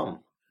being dumb.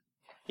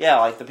 Yeah,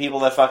 like the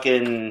people that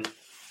fucking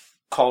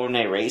call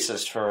Renee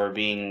racist for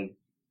being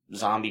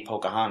zombie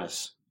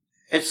Pocahontas.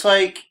 It's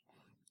like,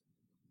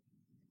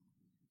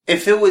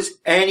 if it was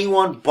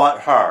anyone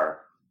but her,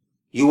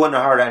 you wouldn't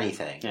have heard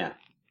anything. Yeah.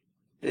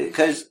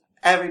 Because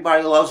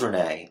everybody loves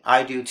Renee.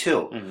 I do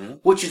too. Mm-hmm.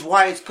 Which is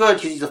why it's good,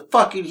 because he's a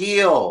fucking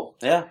heel.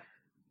 Yeah.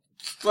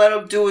 Just let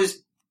him do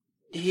his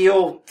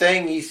heel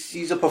thing.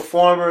 He's a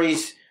performer.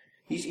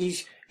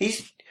 He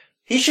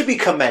should be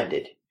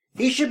commended.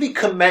 He should be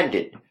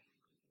commended.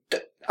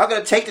 I'm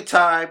going to take the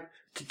time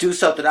to do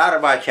something out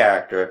of my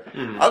character.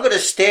 Mm-hmm. I'm going to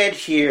stand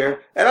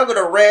here and I'm going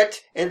to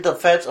rant in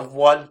defense of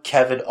one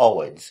Kevin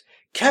Owens.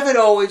 Kevin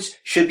Owens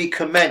should be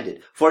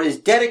commended for his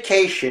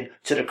dedication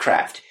to the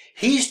craft.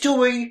 He's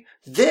doing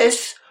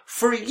this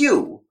for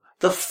you,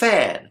 the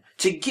fan,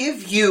 to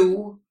give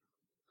you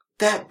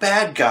that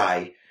bad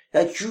guy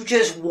that you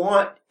just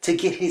want to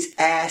get his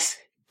ass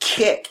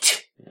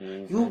kicked.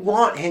 Mm-hmm. You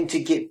want him to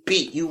get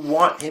beat. You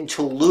want him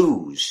to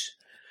lose.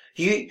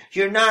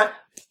 You're not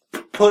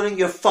putting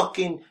your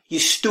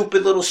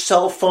stupid little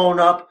cell phone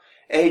up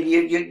and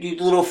your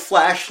little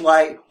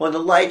flashlight when the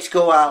lights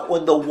go out,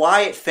 when the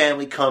Wyatt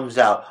family comes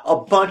out. A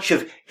bunch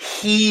of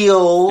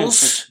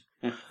heels.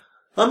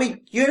 I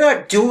mean, you're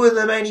not doing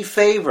them any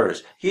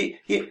favors.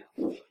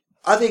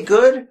 Are they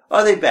good?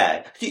 Are they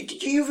bad? Do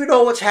you even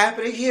know what's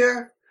happening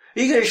here?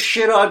 You're gonna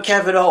shit on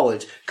Kevin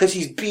Owens because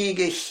he's being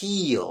a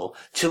heel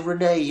to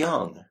Renee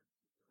Young.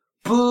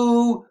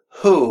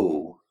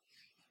 Boo-hoo.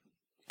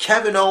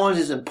 Kevin Owens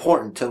is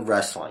important to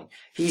wrestling.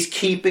 He's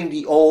keeping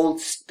the old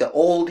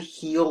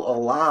heel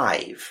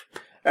alive.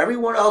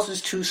 Everyone else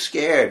is too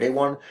scared. They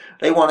want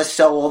to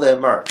sell all their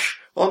merch.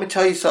 Well, let me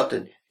tell you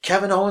something.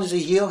 Kevin Owens is a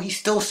heel. He's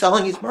still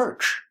selling his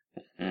merch.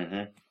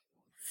 Mm-hmm.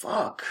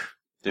 Fuck.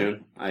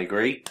 Dude, I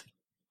agree.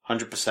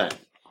 100%.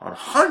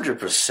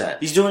 100%.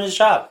 He's doing his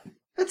job.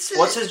 That's it.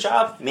 What's his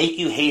job? Make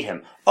you hate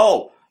him.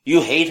 Oh,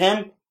 you hate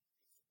him?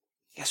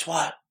 Guess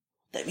what?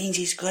 That means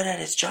he's good at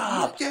his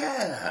job.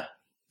 Yeah.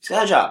 He's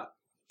got a job.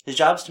 His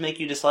job is to make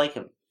you dislike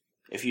him.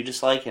 If you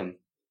dislike him,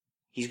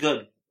 he's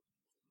good.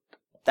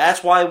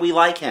 That's why we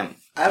like him.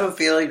 I have a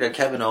feeling that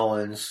Kevin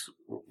Owens,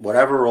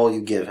 whatever role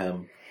you give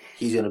him,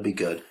 he's going to be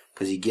good.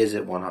 Because he gives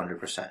it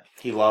 100%.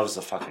 He loves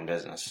the fucking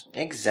business.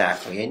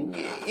 Exactly. And,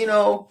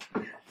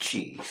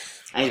 jeez.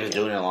 And he's been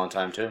doing it a long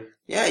time, too.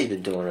 Yeah, he's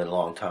been doing it a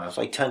long time. It's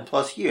like 10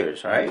 plus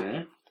years, right?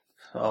 Mm-hmm.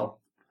 So,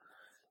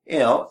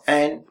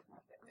 and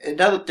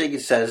another thing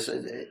it says,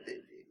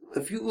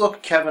 if you look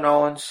at Kevin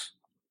Owens,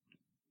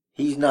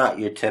 he's not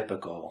your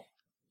typical.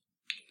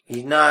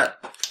 He's not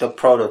the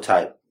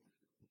prototype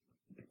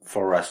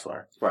for a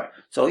wrestler. Right.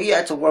 So he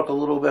had to work a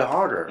little bit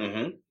harder.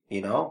 Mm-hmm.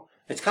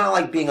 It's kind of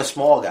like being a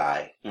small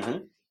guy. Mm-hmm.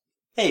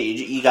 Hey,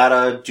 you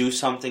gotta do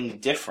something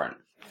different.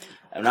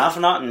 And not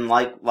for nothing,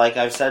 like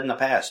I've said in the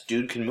past,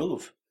 dude can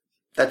move.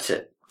 That's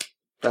it.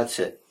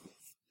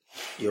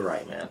 You're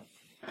right, man.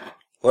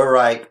 We're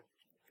right.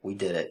 We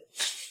did it.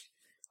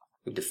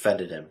 We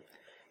defended him.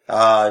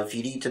 If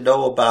you need to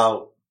know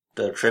about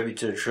the tribute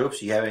to the troops,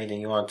 do you have anything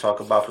you want to talk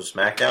about for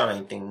SmackDown?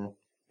 Anything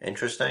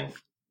interesting?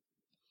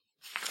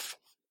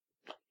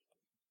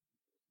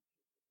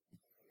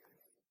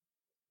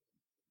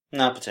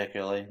 Not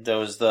particularly. There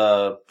was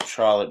the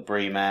Charlotte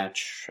Brie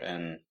match,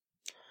 and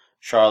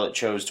Charlotte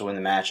chose to win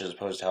the match as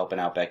opposed to helping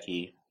out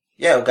Becky.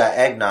 Yeah, we got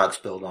eggnog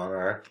spilled on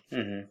her.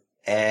 Mm-hmm.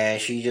 And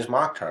she just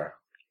mocked her.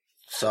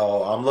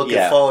 So I'm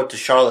looking forward to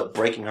Charlotte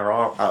breaking her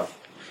arm,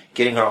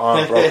 getting her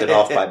arm broken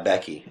off by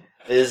Becky.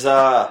 Just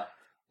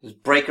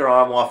break her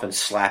arm off and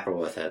slap her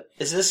with it.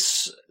 Is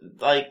this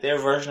like their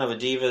version of a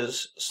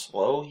Diva's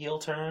slow heel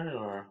turn,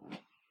 or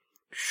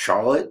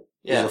Charlotte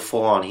is a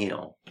full-on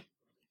heel.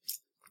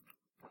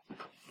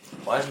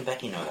 Why doesn't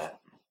Becky know that?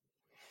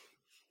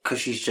 Because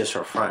she's just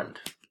her friend.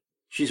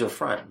 She's her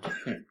friend.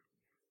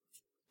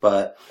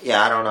 But,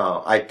 yeah, I don't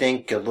know. I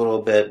think a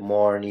little bit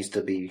more needs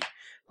to be,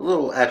 a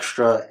little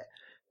extra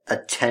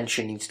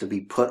attention needs to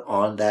be put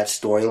on that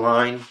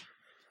storyline.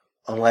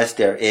 Unless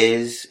there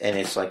is, and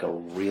it's like a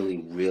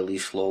really, really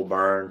slow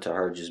burn to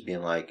her just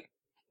being like,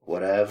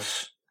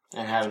 whatevs.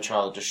 And having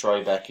Charlotte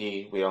destroy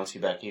Becky. We don't see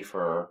Becky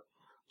for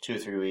 2 or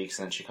 3 weeks,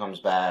 then she comes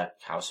back,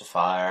 House of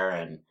Fire,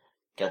 and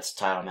gets a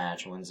title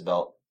match and wins the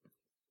belt.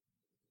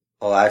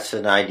 Well, that's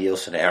an ideal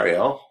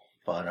scenario,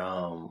 but I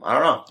don't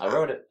know. I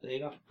wrote it. There you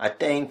go. I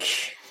think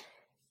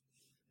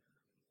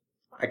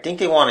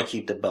they want to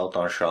keep the belt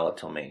on Charlotte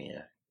till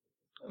Mania.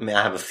 I mean,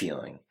 I have a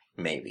feeling,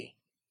 maybe.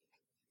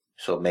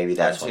 So maybe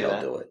that's when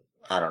they'll do it.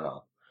 I don't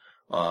know.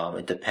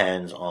 It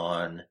depends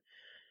on.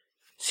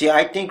 See,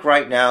 I think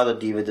right now the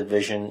Diva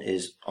division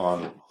is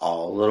on a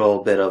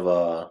little bit of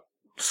a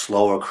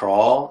slower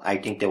crawl. I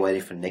think they're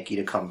waiting for Nikki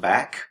to come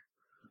back.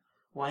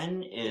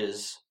 When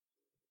is...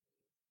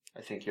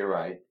 I think you're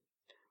right.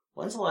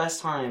 When's the last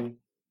time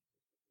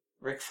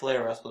Ric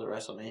Flair wrestled at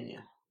WrestleMania?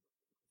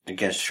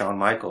 Against Shawn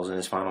Michaels in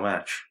his final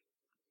match.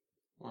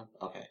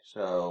 Okay,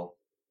 so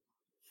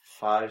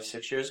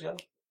 5-6 years ago?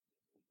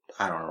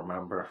 I don't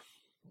remember.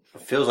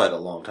 It feels like a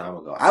long time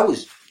ago. I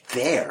was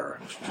there.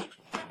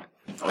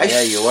 Oh,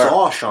 yeah, you were. I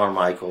saw Shawn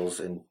Michaels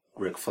and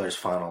Ric Flair's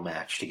final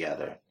match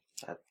together.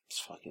 That's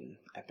fucking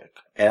epic.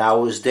 And I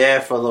was there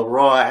for the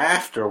Raw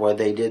after where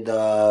they did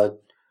the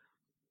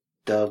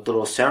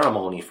little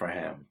ceremony for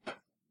him.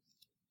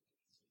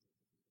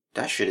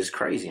 That shit is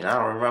crazy, and I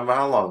don't remember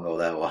how long ago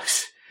that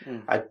was.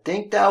 I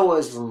think that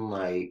was in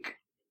like...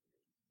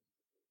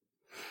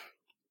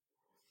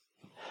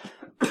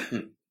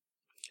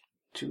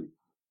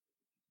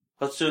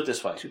 Let's do it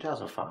this way.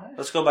 2005?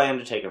 Let's go by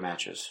Undertaker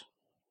matches.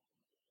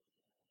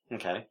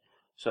 Okay.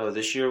 So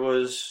this year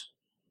was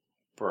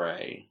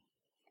Bray.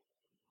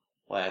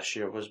 Last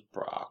year was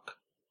Brock.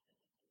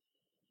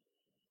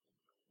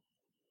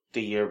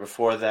 The year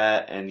before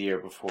that and the year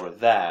before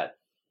that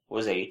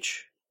was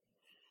H.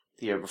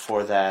 The year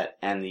before that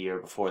and the year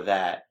before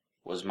that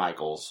was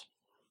Michaels.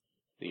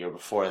 The year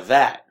before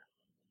that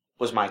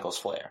was Michaels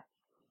Flair.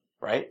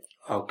 Right?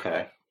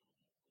 Okay.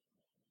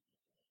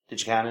 Did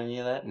you count any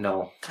of that?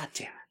 No. God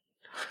damn it.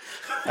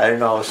 I didn't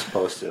know I was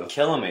supposed to.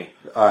 Killing me.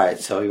 Alright,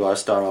 so you want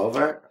to start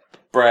over?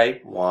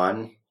 Bray.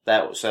 1.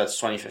 So that's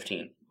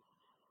 2015.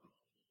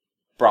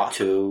 Brock.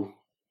 2.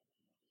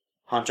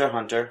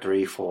 Hunter.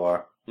 3,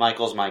 4.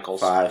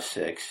 Michaels. 5,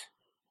 6.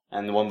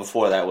 And the one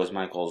before that was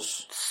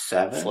Michaels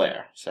 7?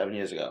 Flair. 7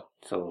 years ago.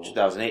 So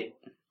 2008.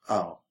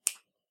 Oh.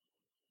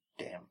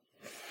 Damn.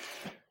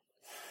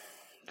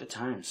 Good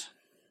times.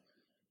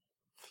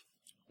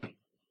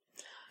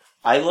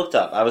 I looked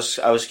up. I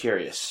was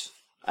curious.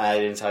 I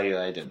didn't tell you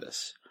that I did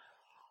this.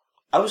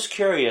 I was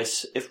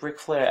curious if Ric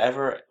Flair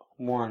ever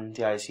won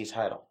the IC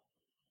title.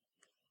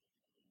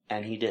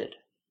 And he did.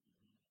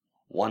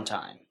 One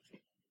time.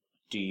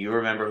 Do you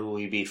remember who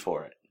he beat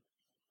for it?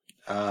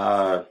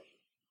 No.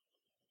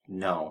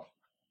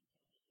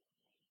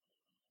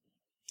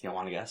 You don't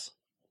want to guess?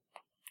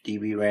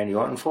 DB Randy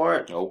Orton for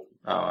it? Nope.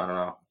 Oh, I don't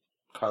know.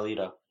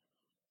 Carlito.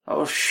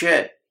 Oh,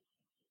 shit.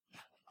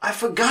 I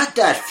forgot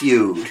that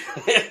feud.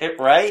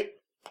 Right?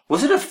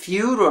 Was it a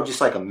feud or just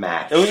like a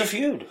match? It was a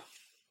feud.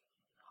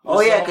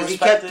 Oh, yeah, because he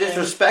kept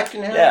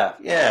disrespecting him? Yeah.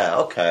 Yeah,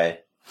 okay.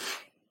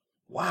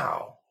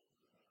 Wow.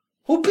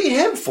 Who beat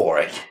him for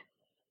it?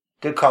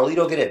 Did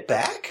Carlito get it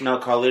back? No,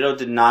 Carlito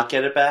did not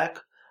get it back.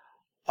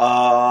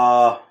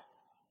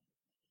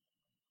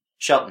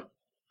 Shelton.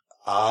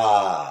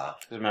 Ah.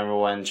 Remember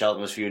when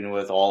Shelton was feuding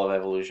with All of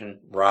Evolution?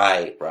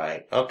 Right.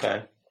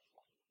 Okay.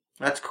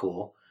 That's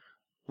cool.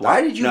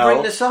 Why did you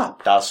bring this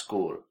up? That's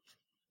cool.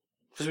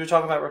 Because we were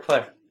talking about Ric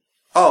Flair.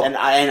 Oh. And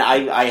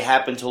I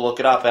happened to look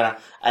it up,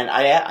 and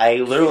I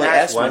literally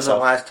asked myself. When's the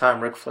last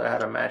time Ric Flair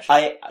had a match?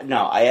 I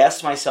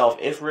asked myself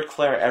if Ric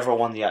Flair had ever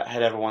won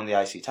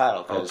the IC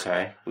title.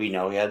 Okay. We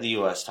know he had the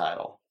US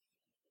title.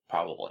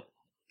 Probably.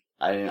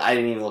 I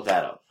didn't even look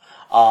that up.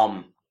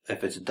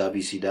 If it's a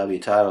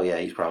WCW title, yeah,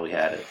 he's probably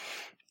had it.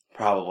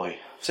 Probably.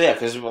 So yeah,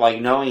 because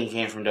like knowing he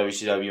came from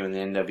WCW and the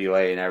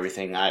NWA and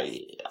everything,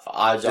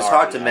 it's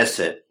hard to miss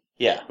it.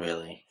 Yeah,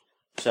 really.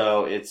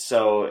 So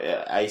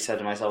I said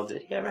to myself,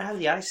 did he ever have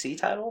the IC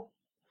title?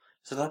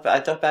 So I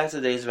thought back to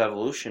the days of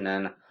Evolution,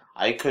 and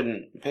I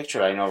couldn't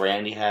picture it. I know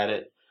Randy had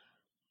it.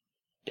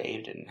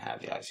 Dave didn't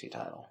have the IC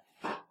title.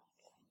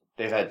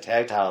 They've had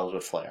tag titles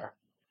with Flair.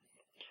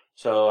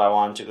 So I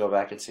wanted to go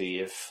back and see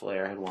if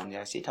Flair had won the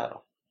IC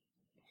title.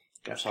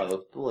 So I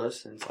looked at the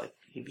list, and it's like,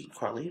 he beat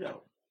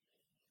Carlito.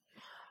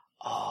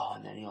 Oh,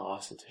 and then he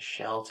lost it to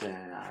Shelton.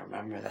 I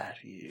remember that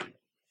feud.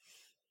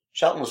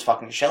 Shelton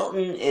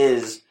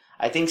is,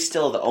 I think,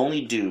 still the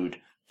only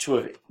dude to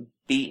have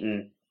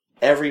beaten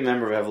every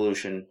member of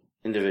Evolution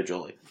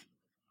individually.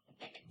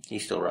 He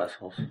still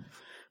wrestles.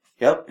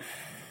 Yep.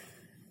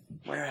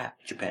 Where at?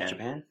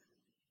 Japan.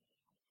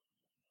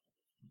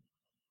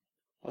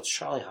 What's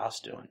Charlie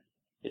Haas doing?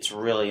 It's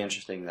really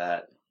interesting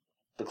that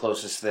the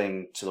closest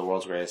thing to the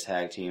world's greatest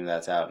tag team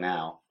that's out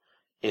now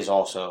is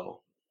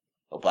also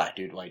a black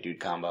dude, white dude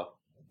combo.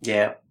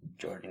 Yeah.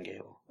 Jordan and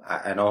Gable.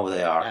 I know who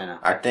they are. I know.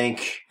 I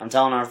think... I'm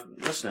telling our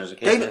listeners in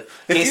case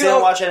they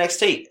don't watch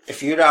NXT.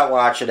 If you're not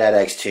watching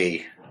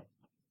NXT,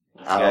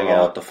 I don't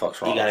know what the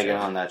fuck's wrong with you. You gotta get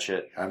on that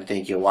shit. I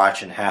think you're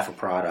watching half a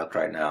product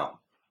right now.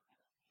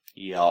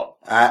 Yup.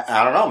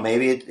 I don't know.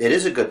 Maybe it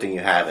is a good thing you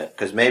haven't.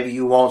 Because maybe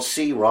you won't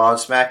see Raw and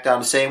SmackDown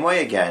the same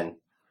way again.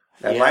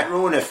 That might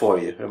ruin it for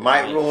you. It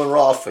might ruin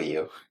Raw for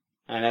you.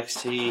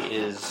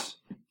 NXT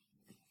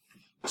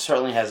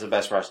certainly has the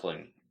best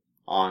wrestling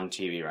on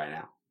TV right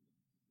now.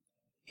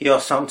 You know,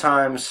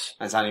 sometimes...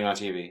 It's not even on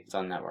TV. It's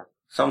on network.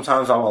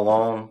 Sometimes I'm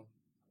alone,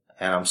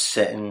 and I'm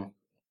sitting,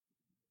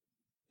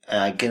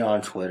 and I get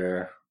on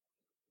Twitter.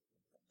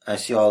 I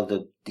see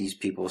all these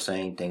people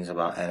saying things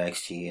about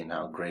NXT and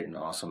how great and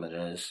awesome it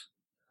is.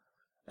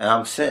 And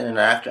I'm sitting, and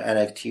after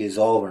NXT is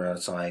over, and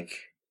it's like...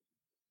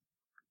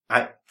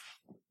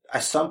 I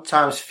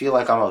sometimes feel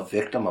like I'm a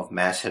victim of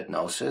mass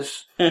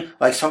hypnosis.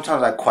 Like,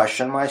 sometimes I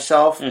question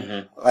myself.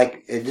 Mm-hmm.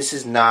 Like, this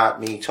is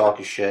not me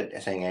talking shit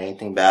and saying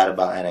anything bad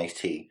about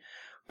NXT.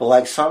 But,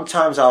 like,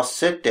 sometimes I'll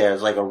sit there,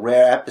 it's like a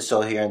rare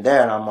episode here and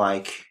there, and I'm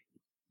like,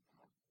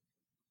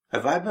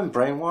 have I been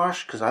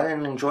brainwashed? Because I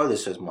didn't enjoy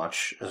this as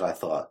much as I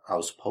thought I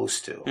was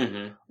supposed to.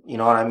 Mm-hmm. You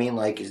know what I mean?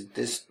 Like, is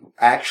this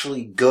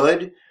actually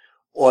good?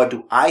 Or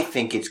do I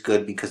think it's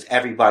good because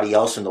everybody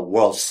else in the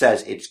world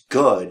says it's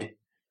good?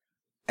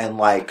 And,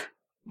 like,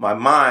 my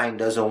mind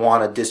doesn't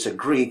want to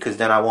disagree because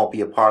then I won't be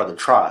a part of the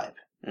tribe.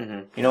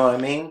 Mm-hmm. You know what I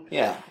mean?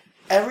 Yeah.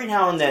 every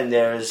now and then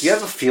there's... Do you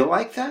ever feel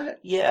like that?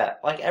 Yeah,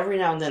 like every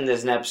now and then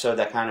there's an episode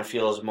that kind of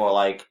feels more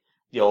like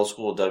the old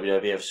school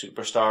WWF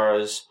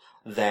Superstars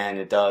than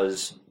it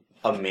does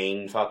a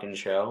main fucking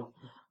show.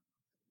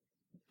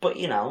 But,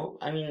 you know,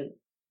 I mean,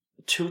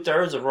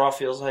 2/3 of Raw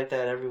feels like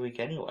that every week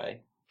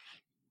anyway.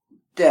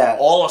 Yeah.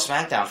 All of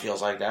SmackDown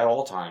feels like that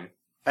all the time.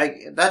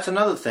 That's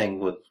another thing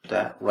with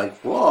that.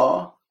 Like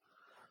Raw,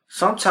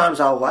 sometimes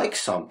I'll like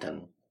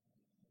something,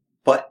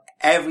 but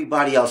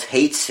everybody else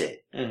hates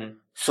it. Mm-hmm.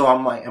 So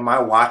I'm like, am I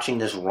watching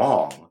this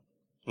wrong?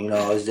 You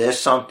know, is there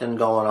something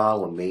going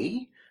on with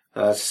me?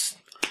 This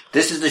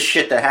is the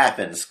shit that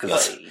happens.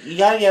 Cause you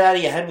gotta get out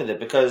of your head with it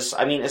because,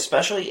 I mean,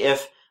 especially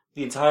if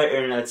the entire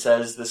internet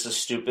says this is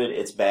stupid,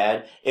 it's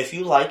bad. If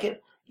you like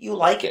it, you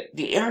like it.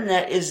 The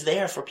internet is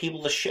there for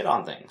people to shit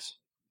on things.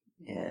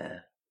 Yeah.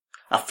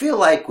 I feel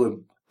like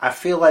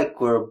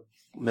we're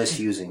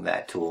misusing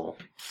that tool.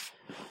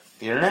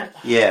 The internet?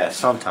 Yeah,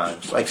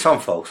 sometimes. Like some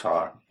folks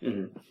are.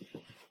 Mm-hmm.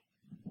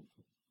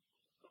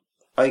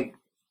 Like,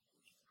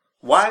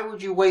 why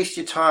would you waste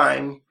your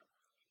time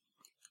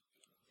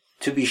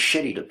to be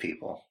shitty to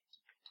people?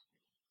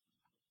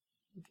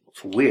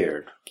 It's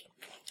weird.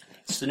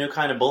 It's the new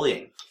kind of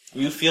bullying.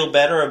 You feel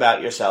better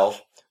about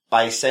yourself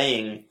by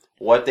saying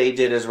what they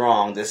did is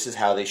wrong, this is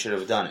how they should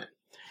have done it.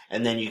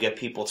 And then you get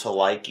people to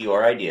like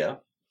your idea,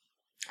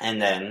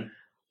 and then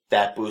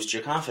that boosts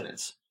your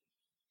confidence.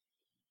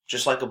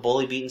 Just like a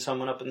bully beating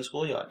someone up in the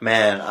schoolyard.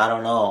 Man, I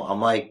don't know.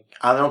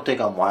 I don't think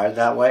I'm wired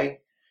that way.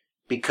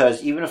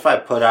 Because even if I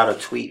put out a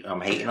tweet,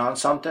 I'm hating on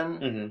something,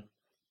 mm-hmm.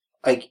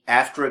 like,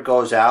 after it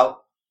goes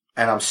out,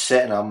 and I'm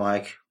sitting, I'm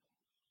like,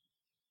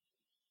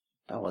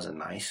 that wasn't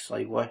nice.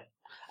 Like, what?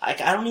 I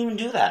don't even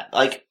do that.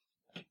 Like,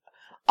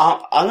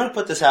 I'm going to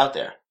put this out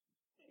there.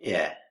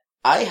 Yeah.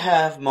 I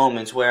have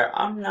moments where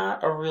I'm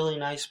not a really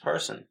nice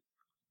person.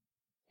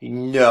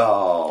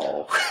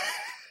 No.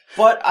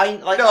 But I,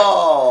 like...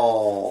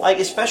 No. Like,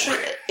 especially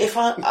if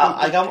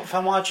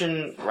I'm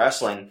watching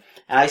wrestling,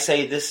 and I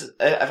say this...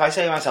 If I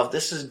say to myself,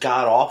 this is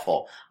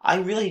god-awful, I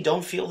really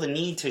don't feel the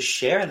need to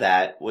share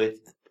that with...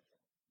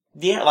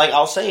 Like,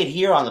 I'll say it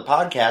here on the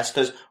podcast,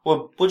 because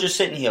we're just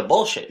sitting here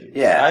bullshitting.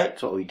 Yeah, right?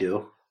 That's what we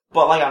do.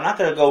 But, like, I'm not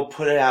going to go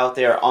put it out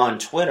there on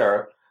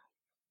Twitter,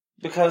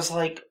 because,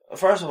 like,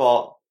 first of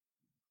all,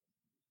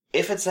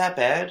 if it's that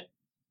bad,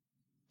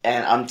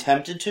 and I'm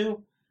tempted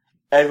to,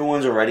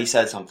 everyone's already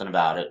said something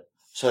about it,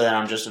 so then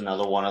I'm just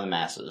another one of the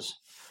masses.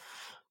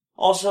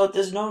 Also,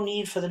 there's no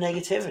need for the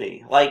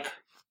negativity. Like,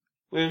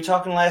 we were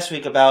talking last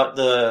week about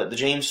the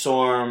James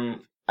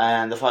Storm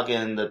and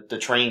the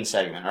train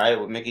segment, right,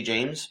 with Mickie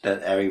James.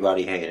 That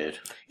everybody hated.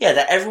 Yeah,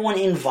 that everyone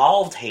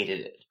involved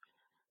hated it.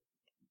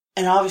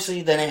 And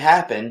obviously then it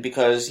happened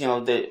because, you know,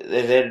 they're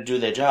there to do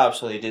their job,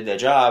 so they did their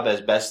job as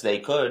best they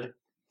could.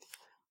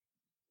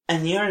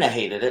 And the internet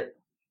hated it.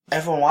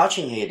 Everyone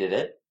watching hated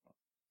it.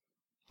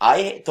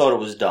 I thought it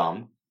was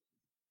dumb.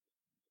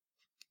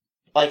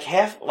 Like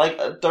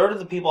a third of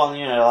the people on the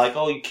internet are like,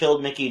 oh, you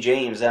killed Mickie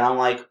James. And I'm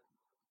like,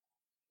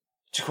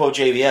 to quote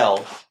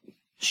JBL,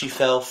 she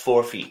fell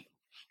 4 feet.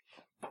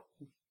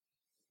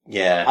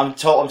 Yeah. I'm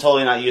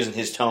totally not using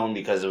his tone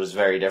because it was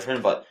very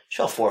different, but she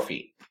fell 4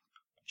 feet.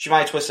 She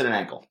might have twisted an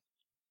ankle.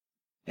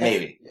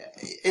 Maybe.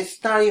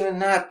 It's not even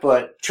that,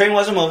 but... Train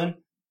wasn't moving.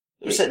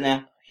 It was sitting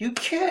there. You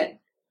can't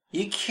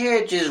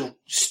just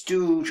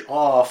stooge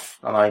off...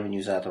 I'm not even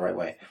using that the right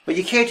way. But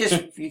you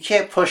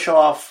can't push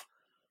off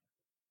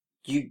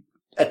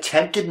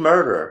attempted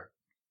murder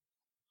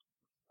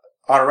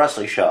on a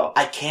wrestling show.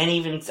 I can't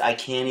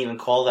even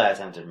call that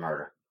attempted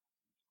murder.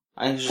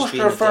 I think it was just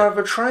Pushed her in front of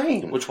a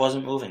train. Which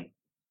wasn't moving.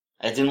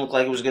 It didn't look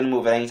like it was going to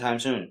move anytime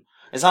soon.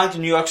 It's not like the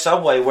New York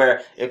subway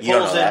where it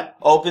pulls in,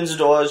 opens the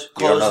doors,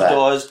 closes the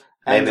doors,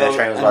 and maybe the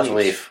train was about to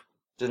leave.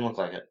 Didn't look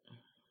like it.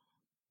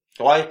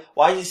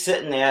 Why is he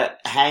sitting there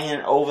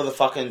hanging over the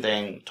fucking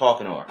thing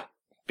talking to her?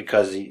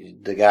 Because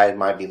the guy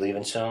might be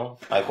leaving soon.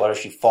 Like, what if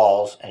she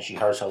falls and she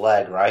hurts her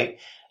leg, right?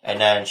 And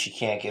then she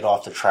can't get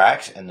off the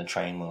tracks and the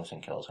train moves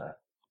and kills her.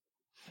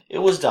 It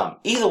was dumb.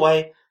 Either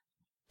way,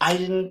 I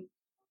didn't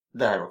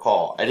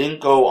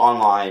go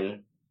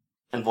online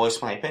and voice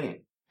my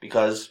opinion.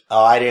 Because...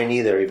 Oh, I didn't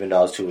either, even though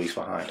I was 2 weeks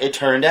behind. It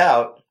turned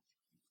out...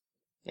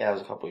 Yeah, I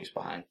was a couple weeks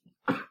behind.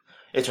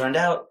 It turned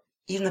out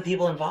even the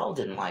people involved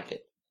didn't like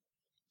it.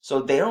 So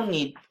they don't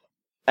need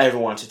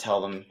everyone to tell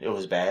them it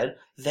was bad.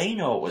 They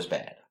know it was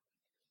bad.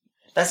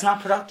 That's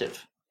not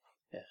productive.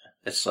 Yeah.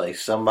 It's like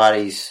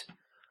somebody's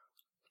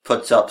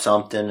puts up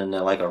something and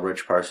they're like a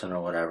rich person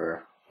or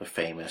whatever. They're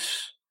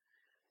famous.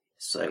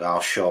 It's like,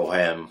 I'll show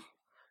him.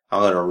 I'm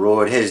going to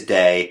ruin his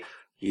day.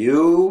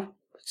 You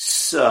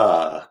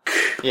suck.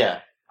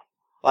 Yeah.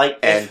 Like,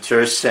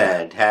 enter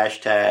send.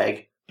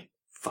 Hashtag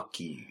fuck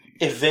you.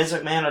 If Vince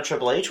McMahon or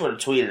Triple H would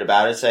have tweeted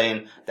about it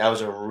saying that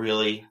was a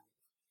really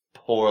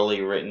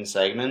poorly written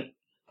segment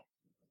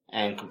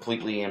and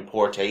completely in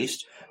poor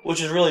taste,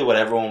 which is really what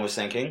everyone was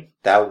thinking.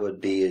 That would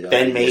be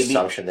the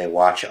assumption they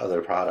watch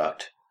other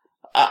product.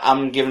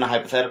 I'm giving a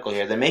hypothetical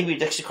here. Then maybe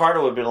Dixie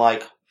Carter would have been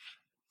like,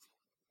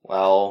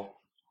 well,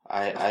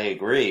 I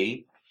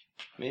agree,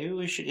 Maybe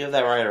we should give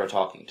that writer a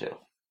talking to.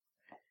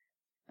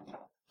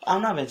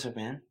 I'm not Vince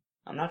McMahon.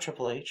 I'm not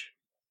Triple H.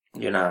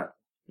 You're not.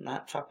 I'm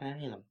not fucking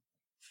any of them.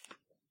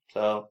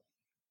 So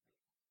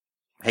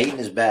hating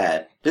is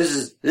bad.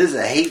 This is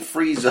a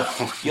hate-free zone.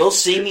 You'll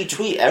see me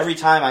tweet every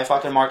time I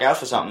fucking mark out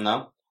for something,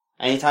 though.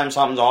 Anytime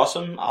something's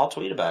awesome, I'll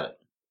tweet about it.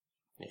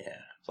 Yeah.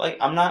 It's like,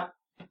 I'm not,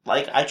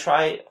 like, I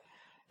try,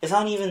 it's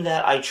not even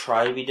that I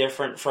try to be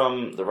different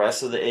from the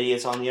rest of the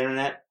idiots on the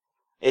internet.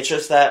 It's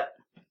just that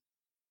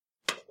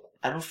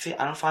I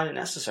don't find it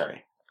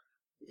necessary.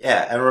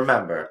 Yeah, and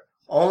remember,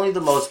 only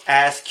the most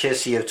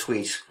ass-kissy of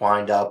tweets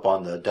wind up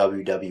on the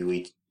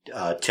WWE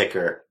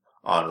ticker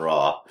on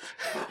Raw.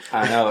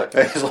 I know it.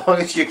 As long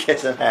as you're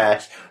kissing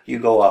ass, you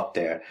go up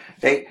there.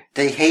 They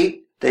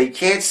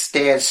can't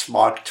stand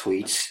smart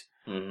tweets.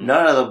 Mm-hmm.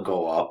 None of them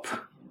go up.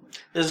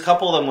 There's a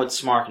couple of them with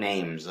smart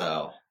names,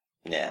 though.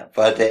 Yeah,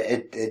 but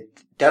it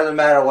doesn't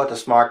matter what the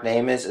smart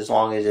name is as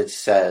long as it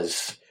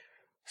says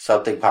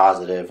something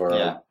positive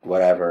or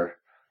whatever.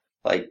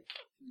 Like,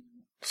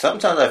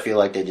 sometimes I feel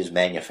like they just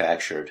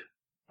manufactured.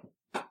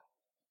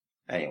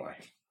 Anyway.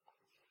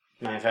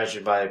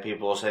 Manufactured by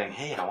people saying,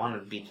 hey, I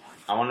want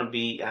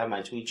to have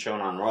my tweet shown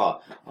on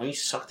Raw. Why don't you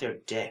suck their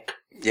dick?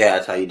 Yeah,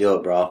 that's how you do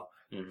it, bro.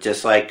 Mm-hmm.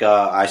 Just like,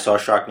 I saw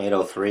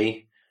Sharknado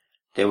 3.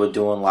 They were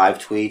doing live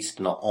tweets,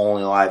 and the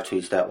only live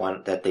tweets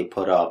that they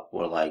put up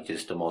were like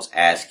just the most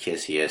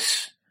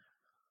ass-kissiest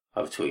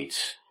of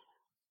tweets.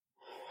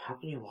 How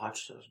can you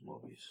watch those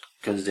movies?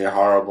 Because they're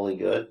horribly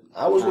good.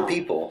 I was with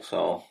people,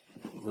 so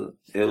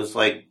it was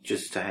like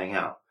just to hang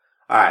out.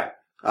 Alright.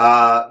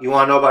 You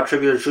want to know about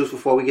Tribute or Truth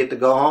before we get to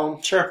go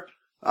home? Sure.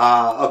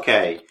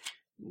 Okay.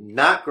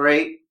 Not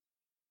great.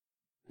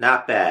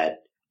 Not bad.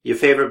 Your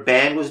favorite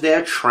band was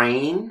there?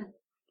 Train.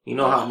 You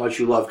know how much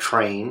you love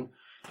Train.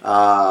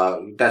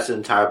 That's an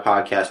entire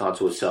podcast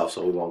onto itself,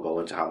 so we won't go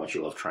into how much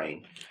you love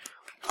Train.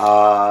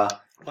 So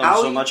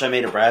much I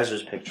made a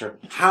Brazzers picture.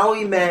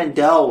 Howie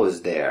Mandel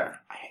was there.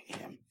 I hate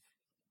him.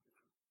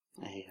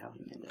 I hate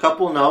Howie Mandel.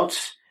 Couple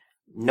notes.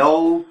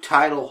 No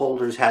title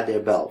holders had their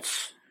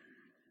belts.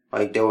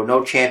 Like, there were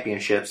no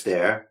championships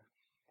there.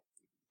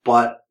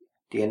 But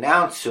the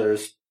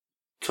announcers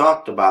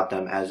talked about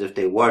them as if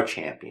they were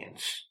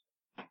champions.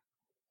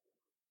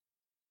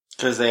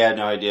 Because they had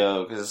no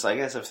idea. Because I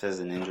guess if there's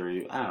an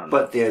injury, I don't know.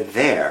 But they're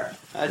there.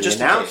 The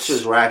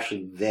announcers were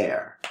actually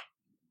there.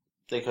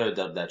 They could have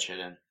dubbed that shit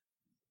in.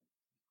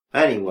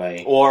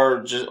 Anyway.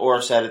 Or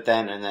said it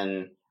then, and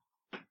then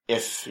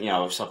if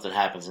something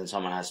happens and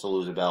someone has to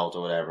lose a belt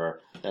or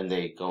whatever, then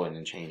they go in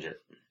and change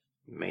it.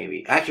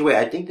 Maybe. Actually, wait,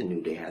 I think the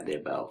New Day had their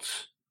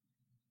belts.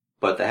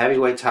 But the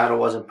heavyweight title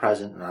wasn't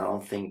present, and I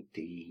don't think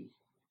the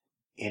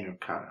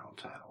Intercontinental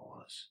title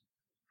was.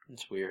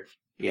 It's weird.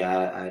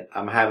 Yeah,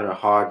 I'm having a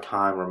hard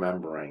time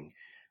remembering.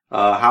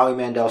 Howie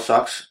Mandel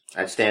sucks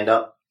at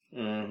stand-up.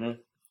 Mm-hmm.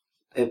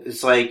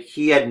 It's like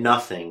he had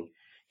nothing.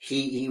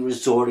 He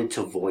resorted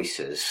to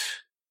voices.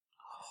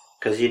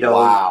 Cause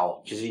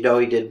wow. Cause he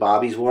did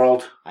Bobby's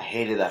World. I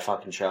hated that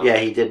fucking show. Yeah,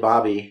 he did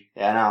Bobby.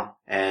 Yeah, I know.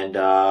 And,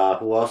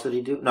 who else did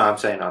he do? No, I'm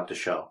saying not the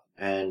show.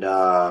 And,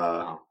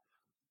 Gizmo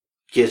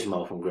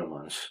from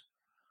Gremlins.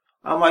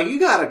 I'm like, you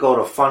gotta go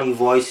to funny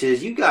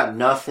voices. You got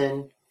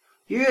nothing.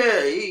 You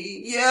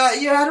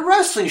had a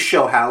wrestling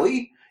show,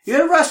 Howie. You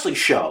had a wrestling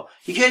show.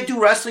 You can't do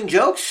wrestling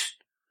jokes?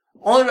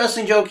 Only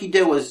wrestling joke he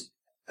did was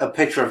a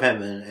picture of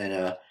him in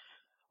a...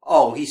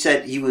 Oh, he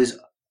said he was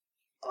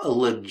a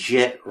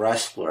legit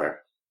wrestler.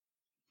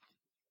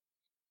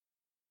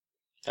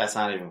 That's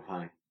not even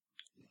funny.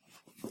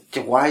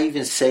 Why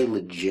even say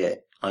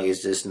legit? Like,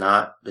 is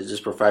this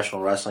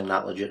professional wrestling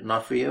not legit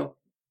enough for you?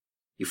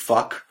 You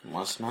fuck?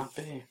 Must not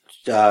be.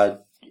 Yeah,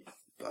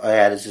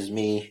 this is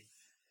me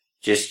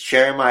just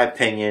sharing my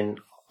opinion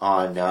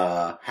on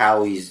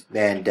Howie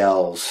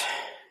Mandel's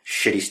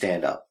shitty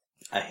stand-up.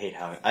 I hate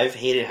Howie. I've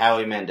hated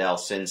Howie Mandel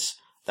since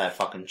that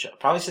fucking show.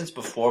 Probably since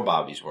before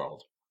Bobby's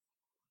World.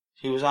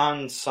 He was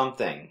on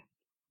something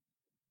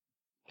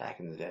back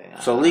in the day.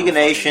 So League of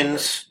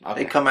Nations,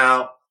 They come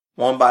out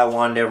one by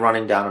one. They're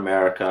running down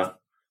America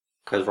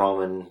because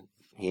Roman,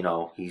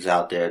 he's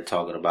out there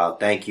talking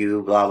about thank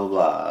you, blah,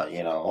 blah,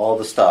 blah, all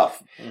the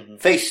stuff. Mm-hmm.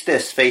 Face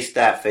this, face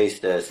that, face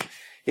this.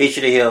 Each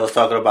of the heels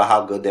talking about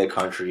how good their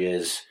country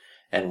is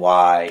and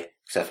why,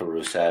 except for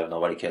Rusev.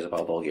 Nobody cares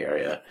about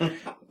Bulgaria.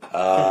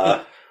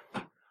 That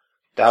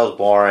was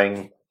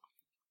boring.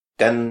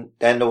 Then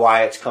the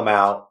Wyatts come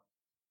out.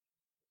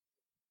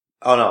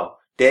 Oh no.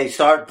 They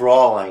start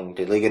brawling.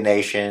 The League of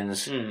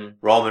Nations,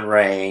 Roman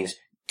Reigns,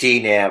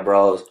 Dean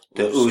Ambrose,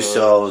 the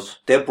Usos.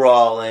 They're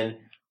brawling.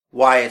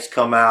 Wyatts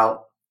come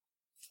out.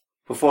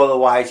 Before the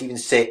Wyatts even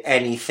say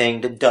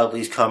anything, the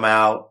Dudleys come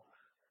out.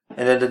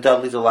 And then the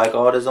Dudleys are like,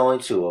 oh, there's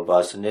only two of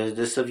us, and there's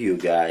this of you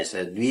guys,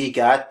 and we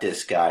got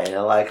this guy. And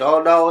they're like,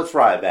 oh no, it's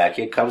Ryback.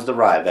 Here comes the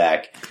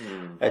Ryback.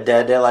 And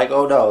then they're like,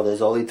 oh no,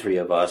 there's only three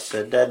of us.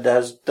 And then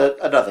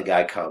another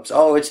guy comes.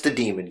 Oh, it's the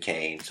Demon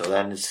Kane.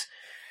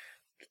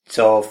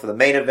 So for the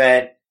main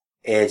event,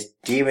 it's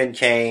Demon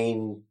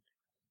Kane,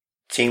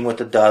 team with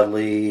the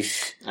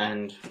Dudleys.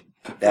 And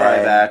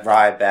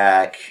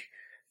Ryback.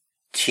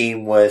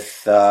 Team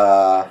with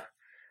the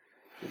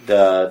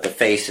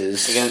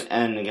faces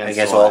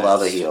against all the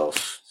other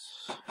heels.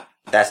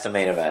 That's the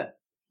main event.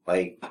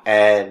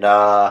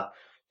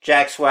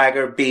 Jack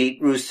Swagger beat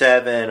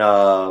Rusev in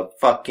a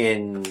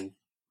fucking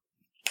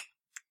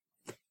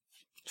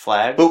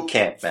flag boot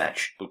camp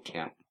match. Boot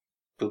camp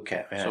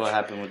match. So what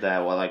happened with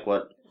that? Well,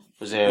 what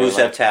was there?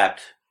 Rusev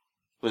tapped.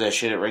 Was that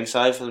shit at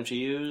ringside for them to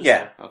use?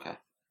 Yeah. Okay.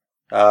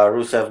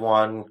 Rusev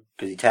won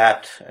because he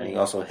tapped, and he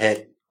also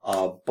hit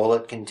a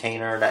bullet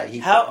container that he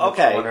put in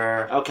the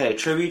corner. Okay,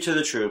 tribute to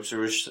the troops.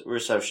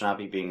 Rusev should not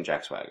be beating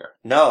Jack Swagger.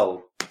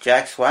 No,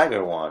 Jack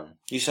Swagger won.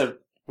 You said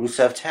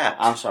Rusev tapped.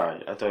 I'm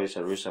sorry. I thought you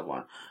said Rusev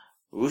won.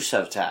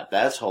 Rusev tapped.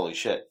 That's holy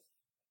shit.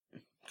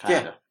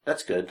 Kinda. Yeah,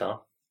 that's good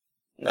though.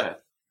 Okay.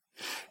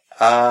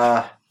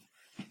 The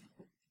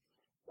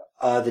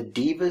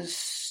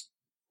Divas.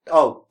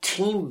 Oh,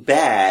 Team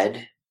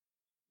Bad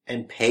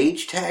and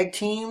Paige tag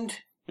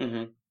teamed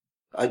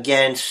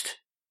against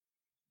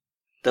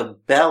the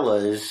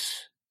Bellas,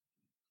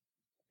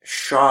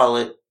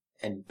 Charlotte,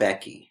 and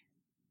Becky.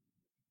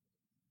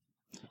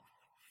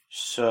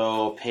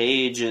 So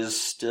Paige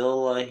is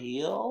still a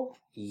heel?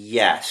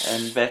 Yes.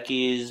 And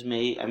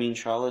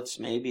Charlotte's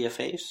maybe a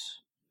face?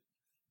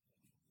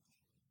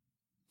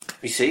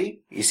 You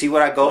see? You see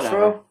what I go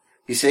through?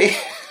 You see?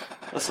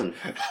 Listen.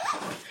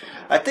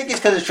 I think it's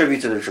because it's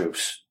tribute to the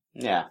troops.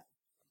 Yeah.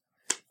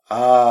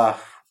 I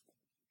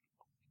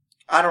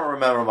don't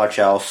remember much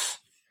else.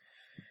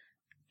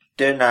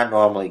 They're not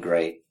normally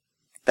great.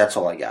 That's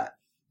all I got.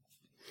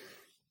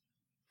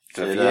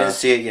 So if you didn't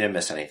see it, you didn't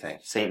miss anything.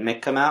 St.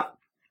 Mick come out?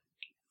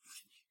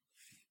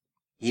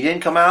 He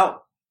didn't come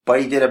out,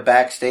 but he did a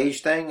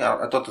backstage thing.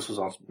 I thought this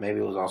was maybe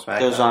it was on SmackDown.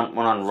 There was one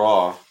on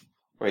Raw,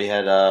 where he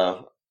had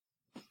No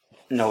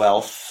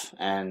Elf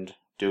and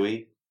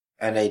Dewey.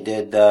 And they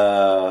did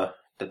the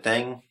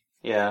thing?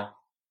 Yeah.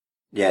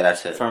 Yeah,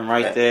 that's it. From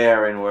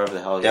there and wherever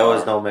the hell you There are.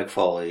 was no Mick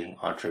Foley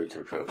on Tribute to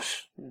the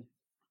Troops.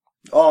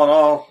 All in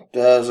all,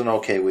 that was an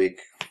okay week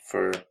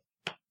for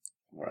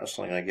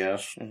wrestling, I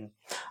guess.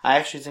 I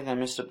actually think I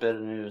missed a bit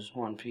of news.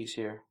 One piece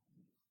here.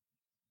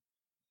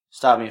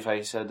 Stop me if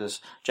I said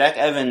this. Jack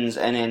Evans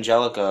and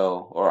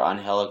Angelico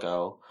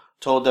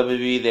told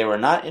WWE they were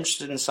not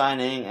interested in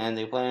signing and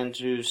they plan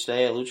to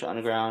stay at Lucha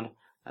Underground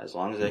as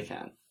long as they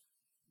can.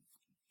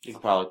 You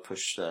can probably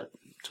push that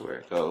to where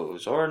it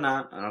goes or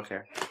not. I don't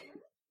care.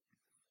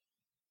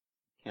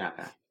 You're not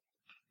gonna.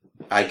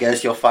 I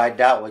guess you'll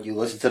find out when you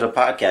listen to the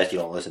podcast you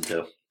don't listen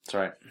to. That's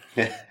right.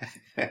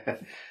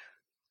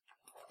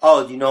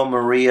 Oh, you know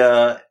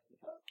Maria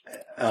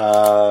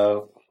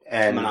and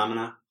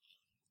Phenomena?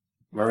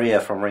 Maria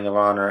from Ring of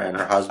Honor and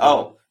her husband.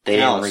 Oh, they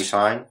didn't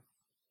resign.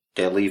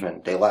 They're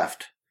leaving. They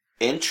left.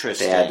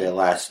 Interesting. They had their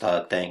last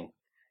thing.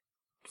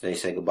 They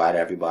say goodbye to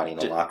everybody in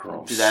the locker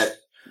rooms.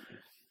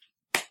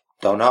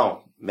 Don't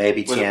know.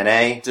 Maybe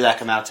TNA. Did that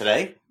come out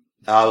today?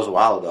 It was a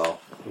while ago.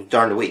 It was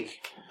during the week.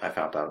 I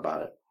found out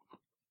about it.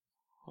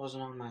 It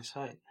wasn't on my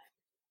site.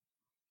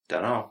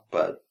 Don't know,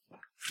 but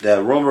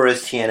the rumor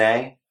is TNA.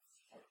 I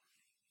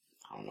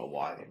don't know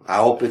why. I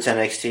hope it's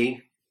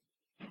NXT.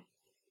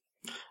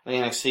 I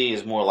think NXT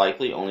is more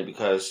likely only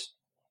because,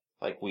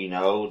 we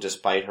know,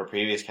 despite her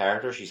previous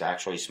character, she's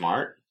actually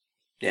smart.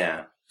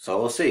 Yeah, so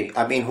we'll see.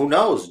 I mean, who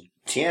knows?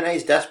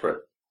 TNA's desperate.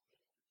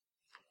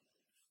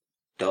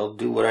 They'll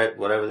do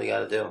whatever they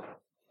gotta do.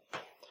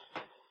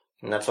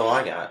 And that's all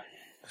I got.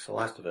 That's the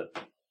last of it.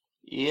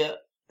 Yeah.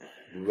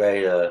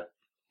 Ready to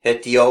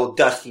hit the old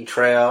dusty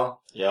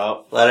trail.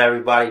 Yup. Let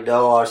everybody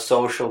know our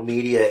social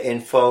media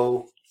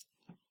info.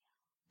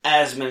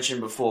 As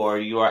mentioned before,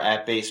 you are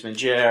at Basement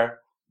Jer.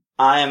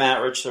 I am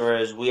at Rich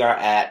Torres. We are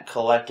at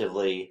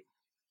collectively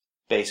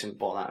Basement.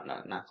 Well,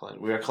 not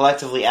collectively. We are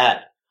collectively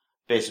at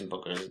Basement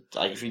Bookers.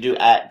 If you do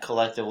at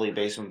collectively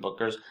Basement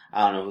Bookers,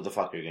 I don't know who the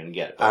fuck you're gonna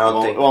get. I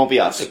don't think it won't be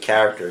us. The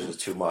characters is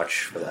too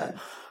much for that.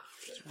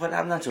 But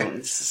I'm not doing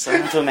math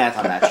on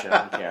that shit. I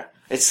don't care.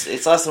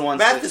 It's less than 160.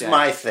 Math is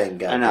my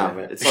thing, I know.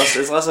 It. It's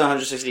less than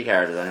 160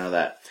 characters. I know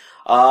that.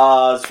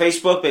 It's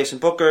Facebook,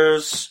 Basement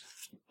Bookers.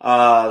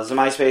 There's a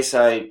MySpace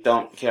I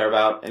don't care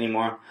about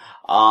anymore.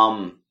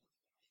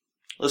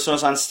 Listen to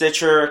us on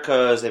Stitcher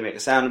because they make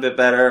us sound a bit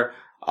better.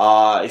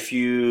 If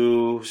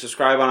you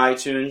subscribe on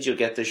iTunes, you'll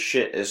get this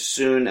shit as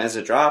soon as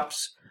it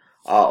drops.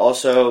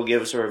 Also,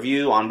 give us a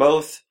review on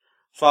both.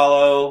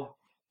 Follow.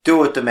 Do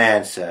what the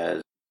man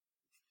says.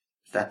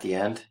 Is that the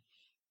end?